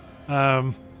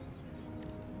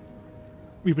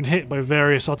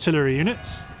artillery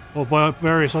units, or by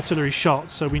various artillery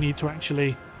shots, so we need to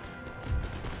actually...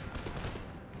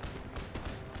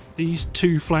 These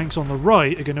two flanks on the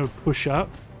right are going to push up.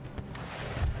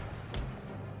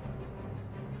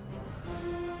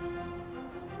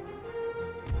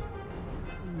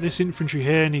 This infantry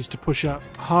here needs to push up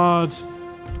hard.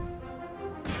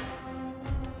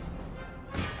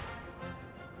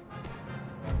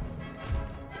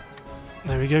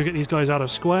 There we go, get these guys out of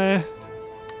square.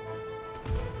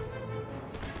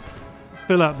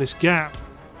 Fill up this gap.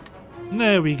 And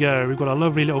there we go, we've got a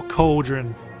lovely little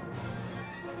cauldron.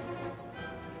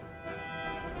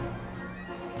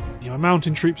 Yeah, my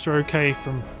mountain troops are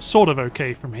sort of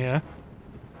okay from here.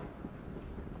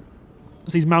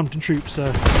 As these mountain troops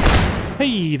are...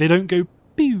 Hey, they don't go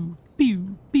pew,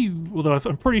 pew, pew. Although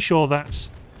I'm pretty sure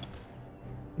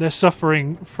they're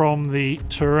suffering from the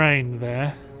terrain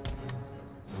there.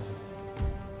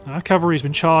 Our cavalry has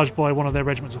been charged by one of their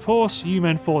regiments of horse. You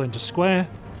men fall into square.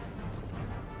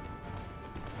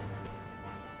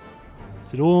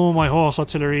 So all my horse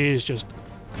artillery is just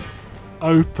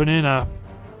opening up.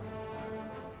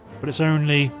 But it's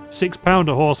only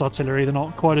 6-pounder horse artillery. They're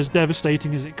not quite as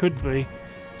devastating as it could be.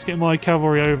 Let's get my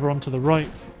cavalry over onto the right.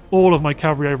 All of my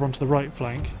cavalry over onto the right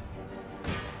flank.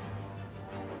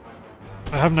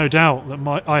 I have no doubt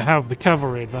that I have the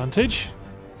cavalry advantage,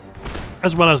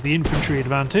 as well as the infantry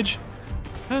advantage,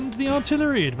 and the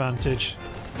artillery advantage.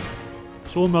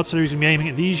 So all my artillery is going to be aiming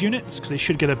at these units, because they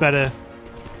should get a better...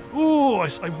 Oh,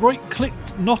 I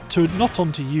right-clicked not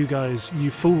onto you guys, you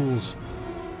fools.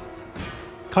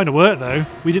 Kind of worked, though.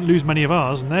 We didn't lose many of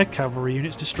ours, and their cavalry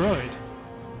units destroyed.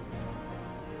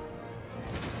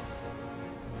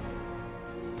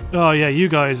 Oh yeah, you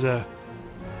guys are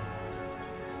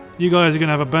going to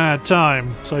have a bad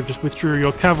time, so I've just withdrew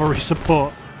your cavalry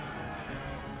support.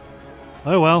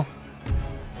 Oh well.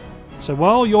 So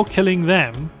while you're killing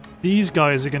them, these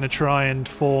guys are going to try and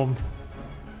form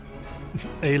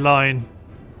a line.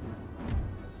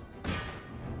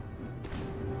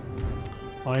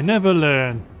 I never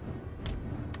learn.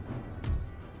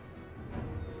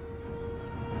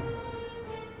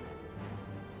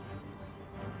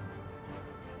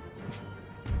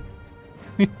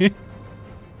 Here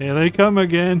they come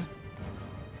again.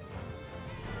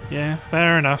 Yeah,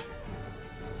 fair enough.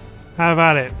 Have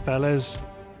at it, fellas.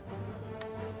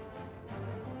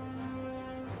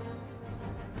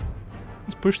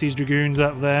 Let's push these dragoons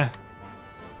up there.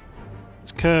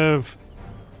 Let's curve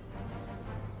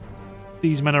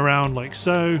these men around like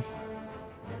so.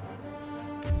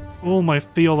 All my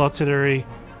field artillery.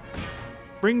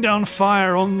 Bring down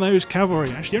fire on those cavalry.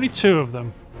 Actually, only 2 of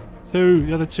them.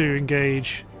 The other 2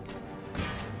 engage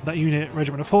that unit,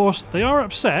 regiment of horse. They are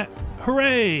upset.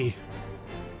 Hooray!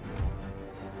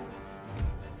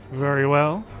 Very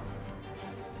well.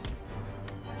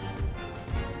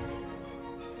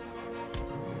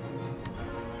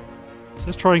 So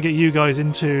let's try and get you guys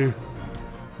into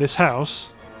this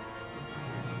house.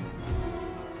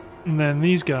 And then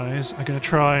these guys are going to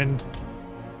try and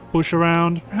push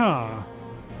around. Ah.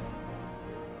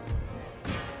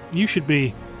 You should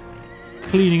be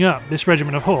cleaning up this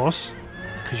regiment of horse,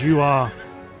 because you're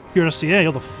a CA,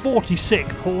 you're the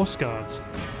 46th Horse Guards.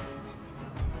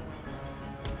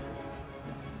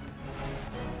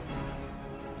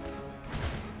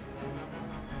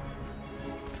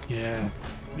 Yeah,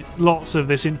 lots of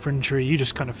this infantry you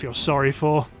just kind of feel sorry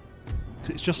for.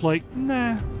 'Cause it's just like,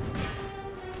 nah.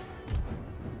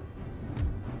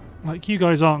 Like, you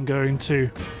guys aren't going to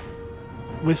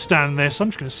withstand this. I'm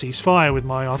just going to cease fire with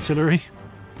my artillery.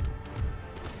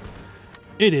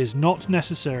 It is not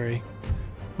necessary.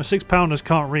 My 6-pounders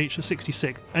can't reach the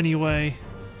 66th anyway.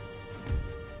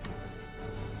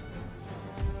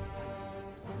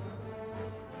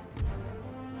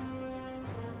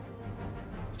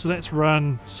 So let's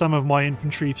run some of my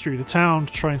infantry through the town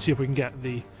to try and see if we can get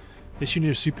this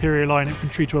unit of superior line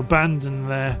infantry to abandon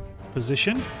their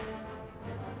position.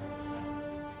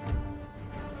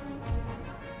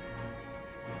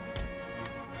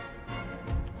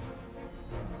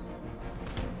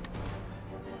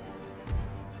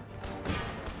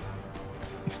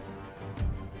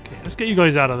 Okay, let's get you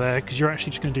guys out of there, because you're actually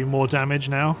just going to do more damage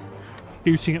now,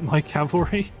 shooting at my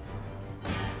cavalry.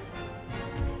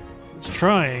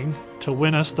 Trying to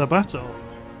win us the battle.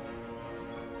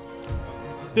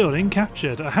 Building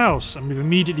captured, a house, and we've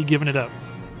immediately given it up.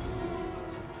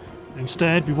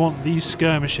 Instead, we want these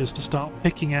skirmishers to start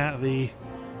picking out the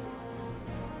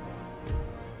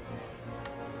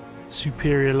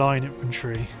superior line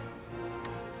infantry.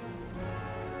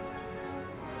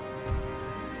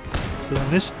 So then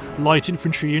this light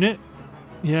infantry unit,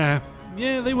 yeah,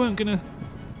 they weren't going to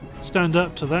stand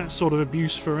up to that sort of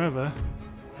abuse forever.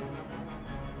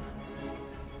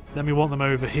 Then we want them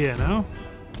over here now.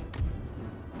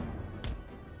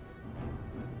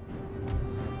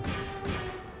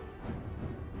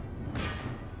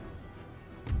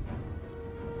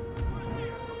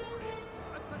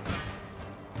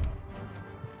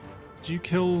 Did you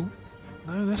kill...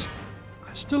 No, they're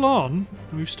still on.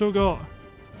 And we've still got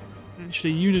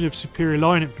actually a unit of superior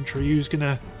line infantry who's going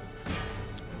to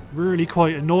really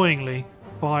quite annoyingly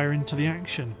fire into the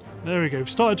action. There we go. We've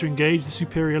started to engage the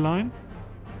superior line.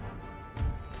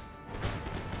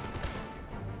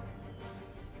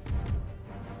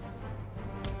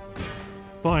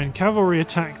 Fine, cavalry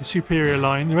attack the superior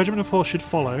line, the regiment of horse should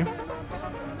follow.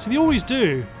 So they always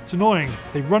do. It's annoying.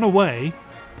 They run away,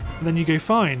 and then you go,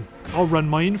 fine, I'll run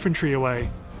my infantry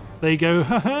away. They go,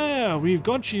 haha, we've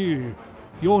got you.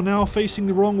 You're now facing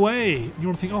the wrong way. And you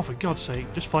want to think, oh, for God's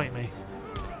sake, just fight me.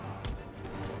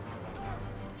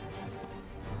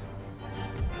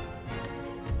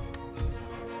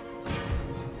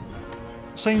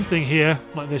 Same thing here,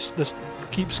 like this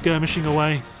keep skirmishing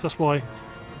away, so that's why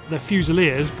they're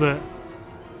Fusiliers, but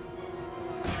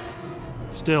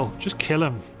still, just kill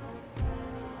them.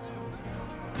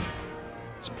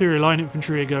 Superior line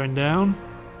infantry are going down.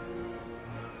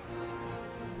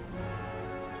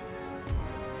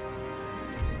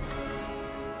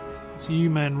 So you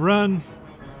men run.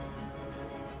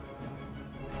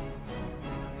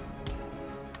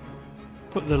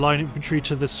 Put the line infantry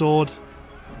to the sword.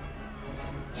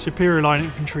 Superior line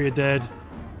infantry are dead.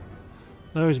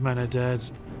 Those men are dead.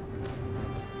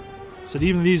 So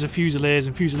even these are Fusiliers,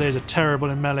 and Fusiliers are terrible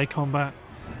in melee combat.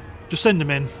 Just send them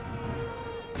in.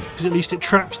 Because at least it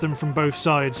traps them from both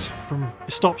sides.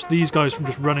 It stops these guys from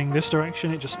just running this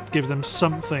direction. It just gives them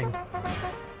something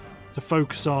to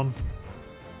focus on.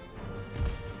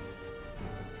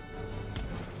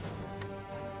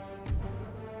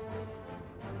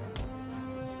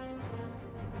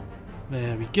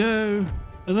 There we go.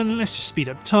 And then let's just speed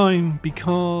up time,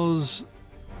 because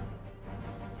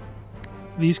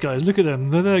these guys, look at them.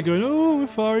 They're there going, oh, we're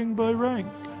firing by rank.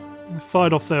 They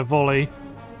fired off their volley.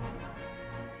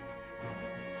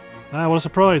 Ah, what a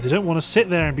surprise. They don't want to sit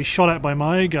there and be shot at by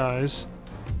my guys.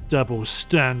 Double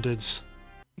standards.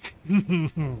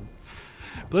 But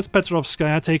that's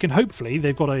Petrovskaya taken. Hopefully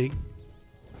they've got a...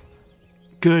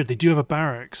 Good, they do have a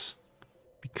barracks.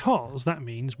 Because that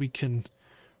means we can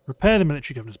repair the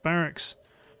military governor's barracks.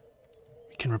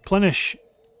 We can replenish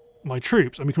my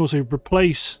troops. And we can also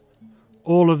replace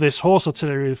all of this horse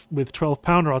artillery with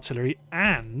 12-pounder artillery.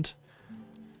 And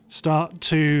start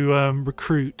to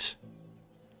recruit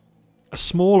a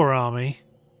smaller army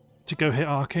to go hit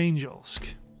Archangelsk.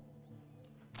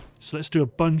 So let's do a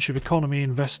bunch of economy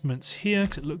investments here,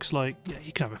 because it looks like, yeah,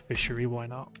 you can have a fishery, why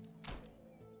not?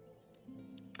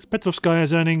 Petrovskaya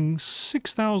is earning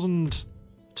 6,000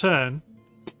 a turn,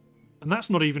 and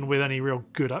that's not even with any real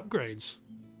good upgrades.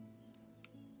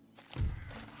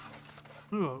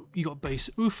 Oh, you got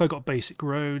basic. Oof, I got basic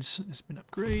roads. It's been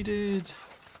upgraded.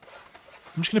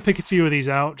 I'm just going to pick a few of these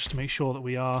out just to make sure that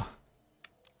we are.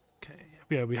 Okay,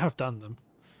 yeah, we have done them.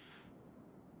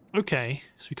 Okay,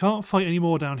 so we can't fight any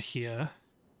more down here.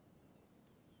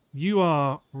 You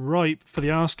are ripe for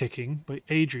the arse kicking by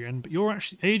Adrian, but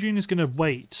Adrian is going to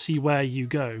wait to see where you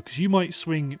go, because you might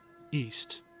swing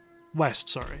west,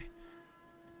 sorry.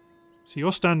 So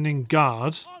you're standing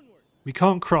guard. We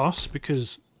can't cross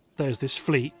because there's this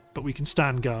fleet, but we can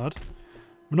stand guard.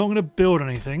 We're not going to build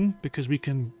anything because we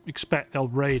can expect they'll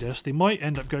raid us. They might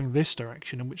end up going this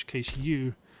direction, in which case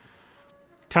you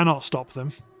cannot stop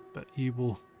them, but you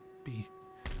will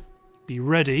be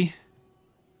ready.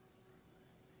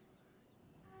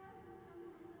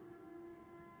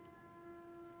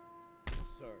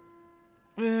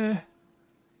 Sir.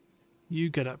 You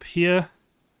get up here.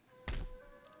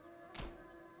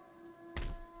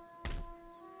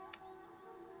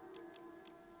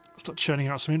 Start churning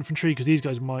out some infantry because these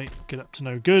guys might get up to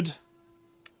no good.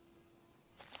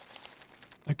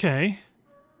 Okay.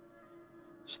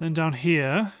 So then down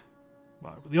here,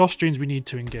 well, the Austrians we need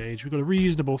to engage. We've got a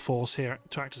reasonable force here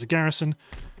to act as a garrison.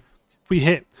 If we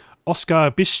hit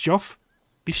Oscar Bischoff,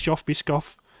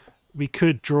 we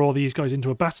could draw these guys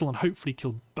into a battle and hopefully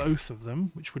kill both of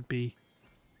them, which would be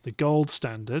the gold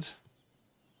standard.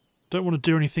 Don't want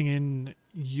to do anything in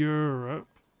Europe.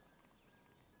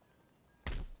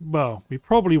 Well, we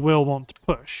probably will want to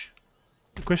push.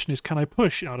 The question is, can I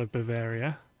push out of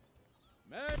Bavaria?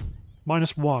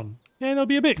 -1. Yeah, they'll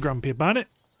be a bit grumpy about it,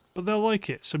 but they'll like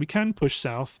it. So we can push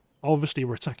south. Obviously,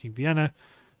 we're attacking Vienna.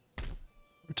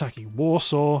 We're attacking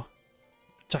Warsaw.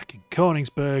 Attacking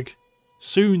Königsberg.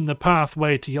 Soon the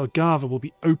pathway to Jelgava will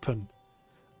be open.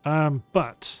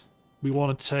 But we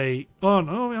want to take... Oh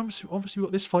no, obviously we've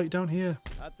got this fight down here.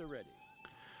 At the ready.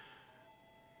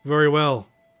 Very well.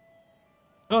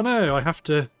 Oh no, I have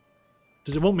to...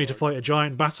 Does it want me to fight a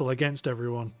giant battle against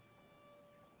everyone?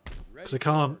 Because I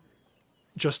can't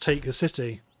just take the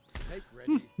city.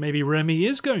 Maybe Remy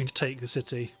is going to take the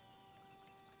city.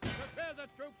 Prepare the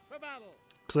troops for battle.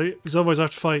 Because otherwise I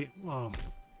have to fight... Oh.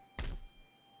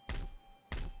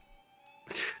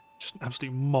 Just an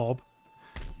absolute mob.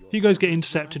 If you guys get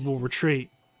intercepted, we'll retreat.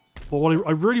 Well, what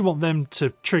I really want them to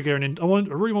trigger and I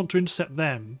really want to intercept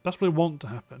them. That's what I want to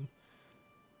happen.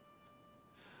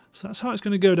 So that's how it's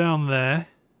going to go down there.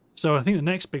 So I think the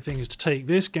next big thing is to take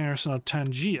this garrison of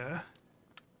Tangier.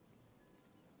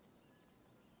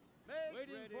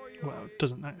 Well, it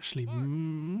doesn't actually...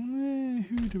 Who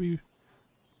do we...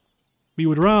 We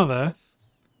would rather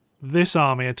this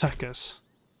army attack us.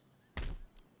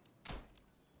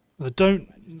 I don't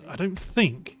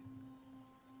think...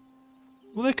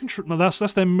 Well, their control... No, that's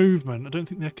their movement. I don't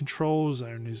think their control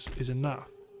zone is enough.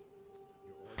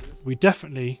 We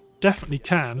definitely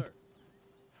can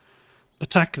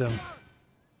attack them.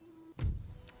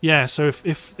 Yeah, so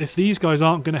if these guys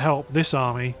aren't going to help this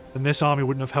army, then this army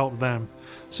wouldn't have helped them.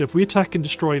 So if we attack and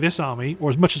destroy this army, or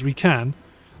as much as we can,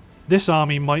 this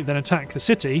army might then attack the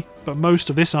city, but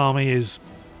most of this army is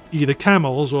either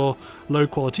camels or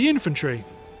low-quality infantry.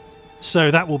 So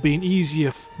that will be an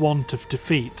easier one to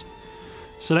defeat.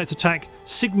 So let's attack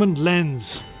Sigmund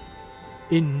Lenz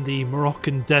in the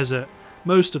Moroccan desert.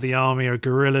 Most of the army are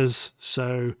guerrillas,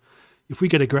 so if we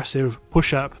get aggressive,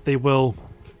 push up, they will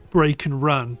break and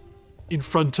run in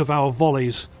front of our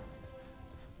volleys.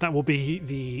 That will be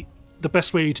the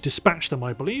best way to dispatch them,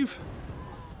 I believe.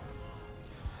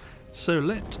 So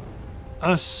let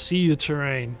us see the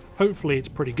terrain. Hopefully it's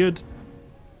pretty good.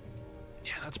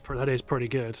 Yeah, that is pretty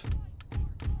good.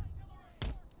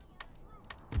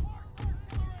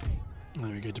 There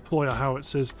we go, deploy our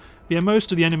howitzers. Yeah,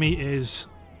 most of the enemy is...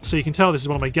 So you can tell this is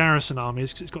one of my garrison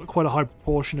armies because it's got quite a high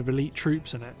proportion of elite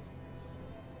troops in it.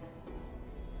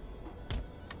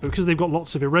 But because they've got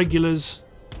lots of irregulars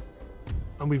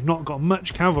and we've not got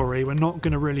much cavalry, we're not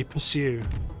going to really pursue.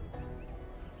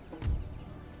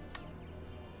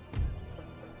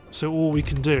 So all we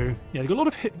can do... Yeah, they've got a lot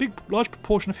of large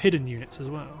proportion of hidden units as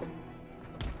well.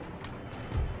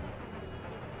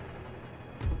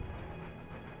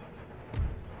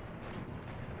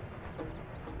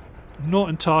 Not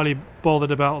entirely bothered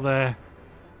about their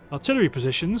artillery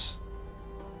positions.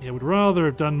 Yeah, would rather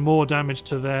have done more damage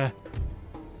to their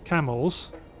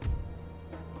camels.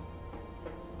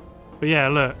 But yeah,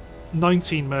 look,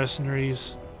 19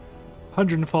 mercenaries,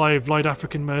 105 light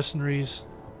African mercenaries,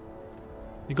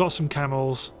 You got some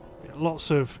camels, lots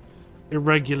of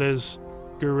irregulars,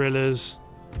 guerrillas,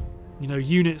 you know,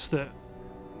 units that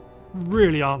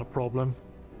really aren't a problem.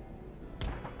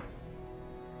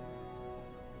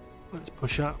 Let's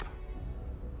push up.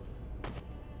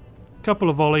 Couple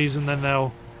of volleys and then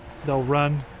they'll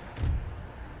run.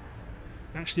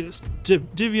 Actually, let's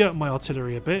divvy up my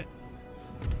artillery a bit.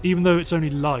 Even though it's only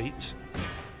light,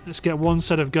 let's get one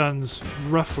set of guns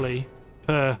roughly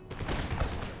per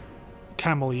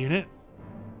camel unit.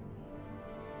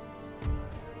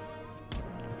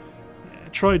 I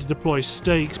tried to deploy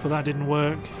stakes, but that didn't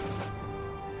work.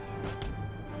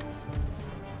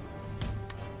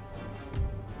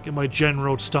 Get my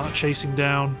general to start chasing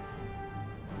down.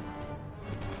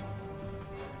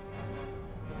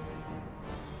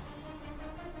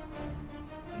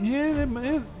 Yeah,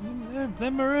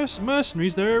 they're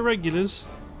mercenaries, they're irregulars.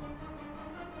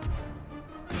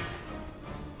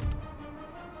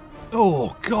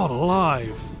 Oh, God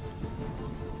alive.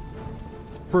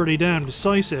 It's pretty damn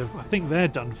decisive. I think they're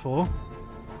done for.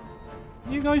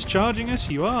 You guys charging us?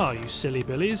 You are, you silly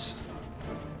billies.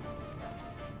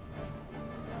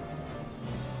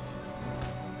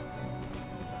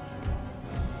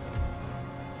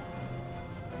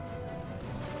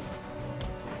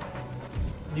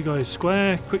 You guys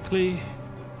square quickly.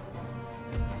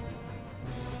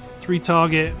 3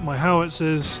 target, my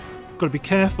howitzers. Got to be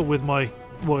careful with my,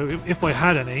 well, if I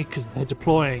had any, because they're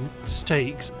deploying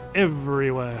stakes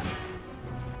everywhere.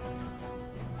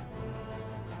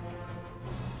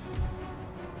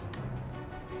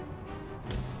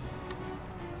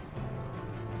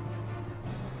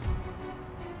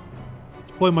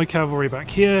 Deploy my cavalry back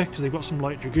here, because they've got some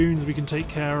light dragoons we can take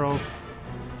care of.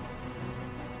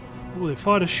 Oh, they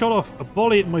fired a shot off, a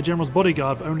volley at my general's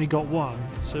bodyguard, but only got one.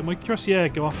 So my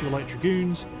cuirassier go after the light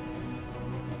dragoons.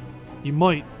 You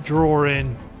might draw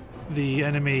in the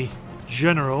enemy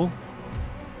general.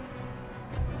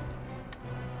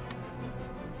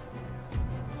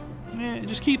 Yeah,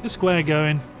 just keep the square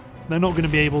going. They're not going to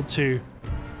be able to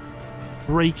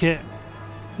break it.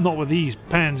 Not with these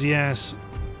pansy-ass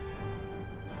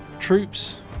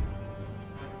troops.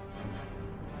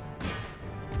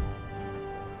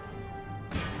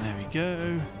 There we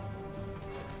go.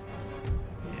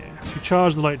 Yeah, so we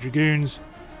charged the light dragoons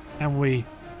and we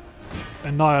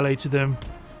annihilated them.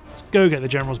 Let's go get the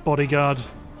general's bodyguard.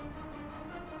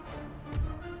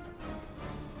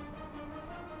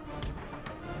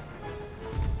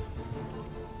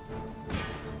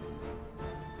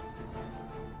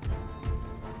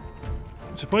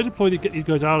 So if I deploy to get these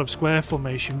guys out of square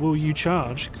formation, will you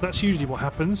charge? Because that's usually what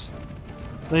happens.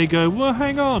 They go, well,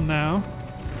 hang on now.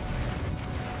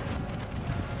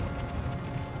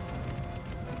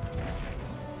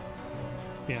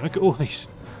 Yeah, look at all these.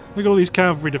 Look at all these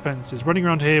cavalry defences. Running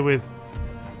around here with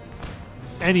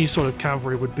any sort of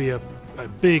cavalry would be a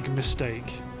big mistake.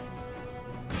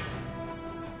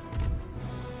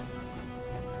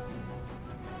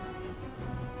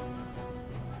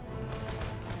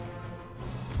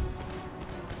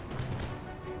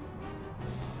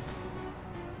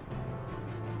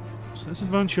 So let's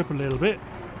advance you up a little bit.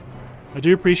 I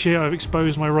do appreciate I've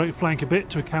exposed my right flank a bit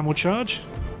to a camel charge,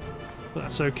 but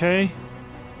that's okay.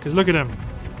 Because look at them.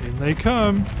 In they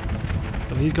come.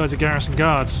 And these guys are garrison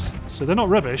guards, so they're not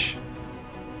rubbish.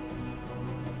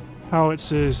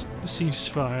 Howitzers,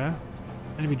 ceasefire.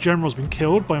 Enemy general's been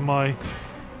killed by my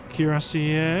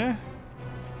cuirassier.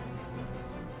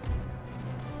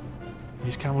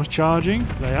 These camels charging.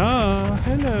 They are.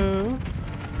 Hello.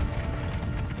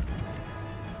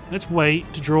 Let's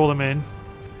wait to draw them in.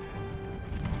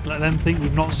 Let them think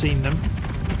we've not seen them.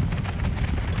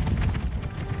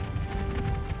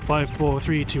 5, 4,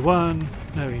 3, 2, 1.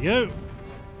 There we go.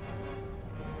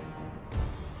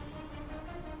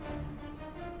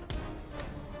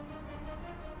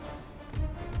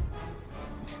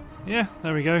 Yeah,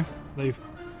 there we go.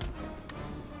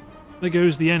 There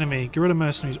goes the enemy. Guerrilla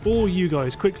mercenaries. All you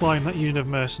guys, quick line that unit of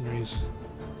mercenaries.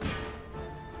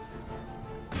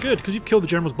 Good, because you've killed the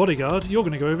general's bodyguard, you're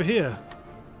going to go over here.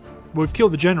 Well, we've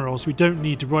killed the general, so we don't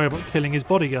need to worry about killing his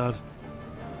bodyguard.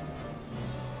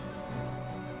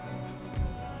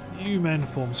 You men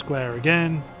form square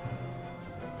again.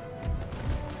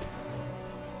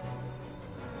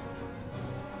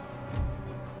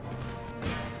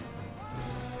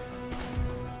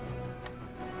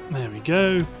 There we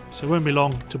go. So it won't be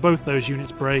long till both those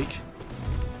units break.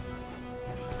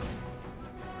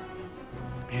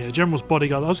 Yeah, the general's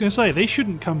bodyguard. I was going to say, they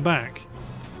shouldn't come back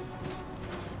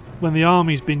when the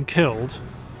army's been killed.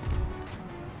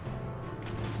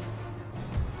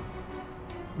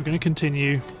 We're going to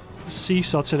continue.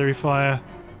 Cease artillery fire.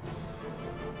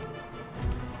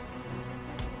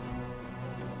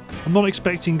 I'm not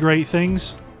expecting great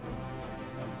things.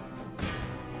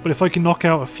 But if I can knock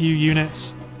out a few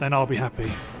units, then I'll be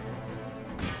happy.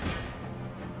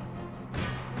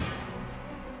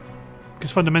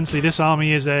 Because fundamentally this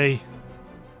army is a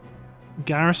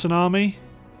garrison army.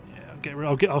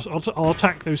 Yeah, I'll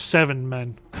attack those 7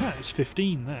 men. Ah, it's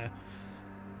 15 there.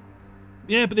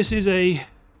 Yeah, but this is a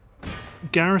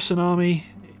garrison army.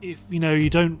 If you know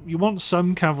you want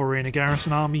some cavalry in a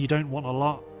garrison army, you don't want a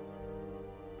lot.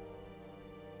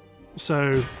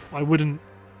 So I wouldn't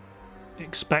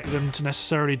expect them to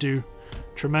necessarily do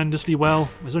tremendously well.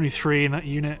 There's only 3 in that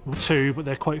unit, or 2, but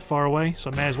they're quite far away,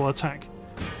 so I may as well attack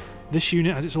this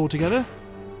unit as it's all together,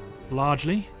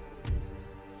 largely.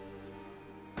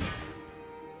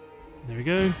 There we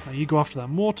go. Now you go after that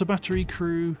mortar battery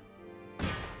crew.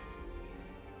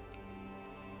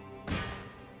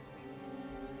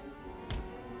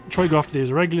 Try to go after these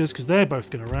irregulars because they're both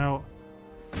going to rout.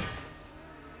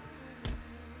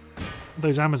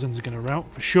 Those Amazons are going to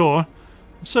rout for sure.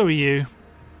 And so are you.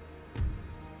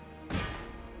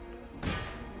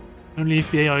 Only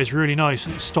if the AI is really nice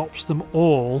and it stops them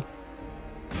all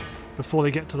before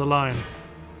they get to the line.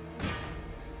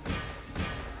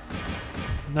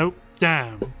 Nope.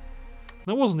 Damn.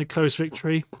 That wasn't a close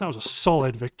victory. That was a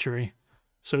solid victory.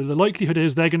 So the likelihood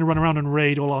is they're going to run around and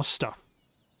raid all our stuff.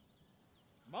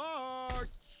 March!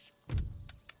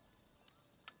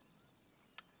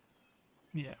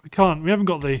 Yeah, we haven't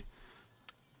got the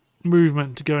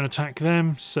movement to go and attack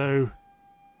them, so...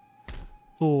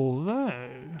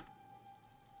 Although...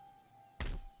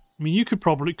 I mean, you could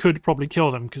probably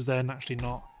kill them, because they're actually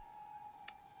not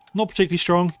particularly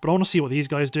strong, but I want to see what these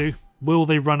guys do. Will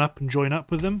they run up and join up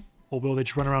with them, or will they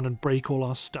just run around and break all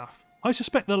our stuff? I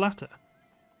suspect the latter.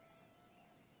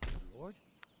 Lord?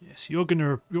 Yes,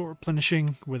 you're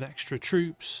replenishing with extra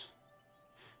troops.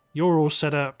 You're all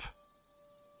set up.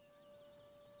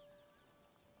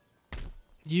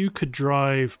 You could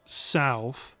drive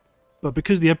south, but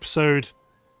because the episode...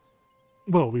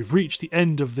 Well, we've reached the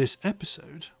end of this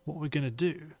episode, what we're going to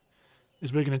do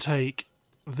is we're going to take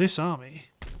this army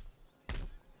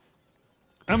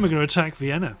and we're going to attack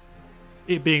Vienna.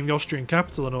 It being the Austrian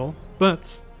capital and all,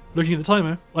 but looking at the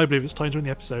timer, I believe it's time to end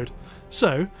the episode.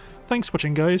 So, thanks for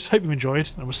watching guys, hope you enjoyed,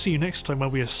 and we'll see you next time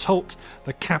when we assault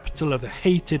the capital of the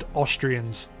hated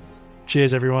Austrians.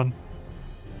 Cheers everyone.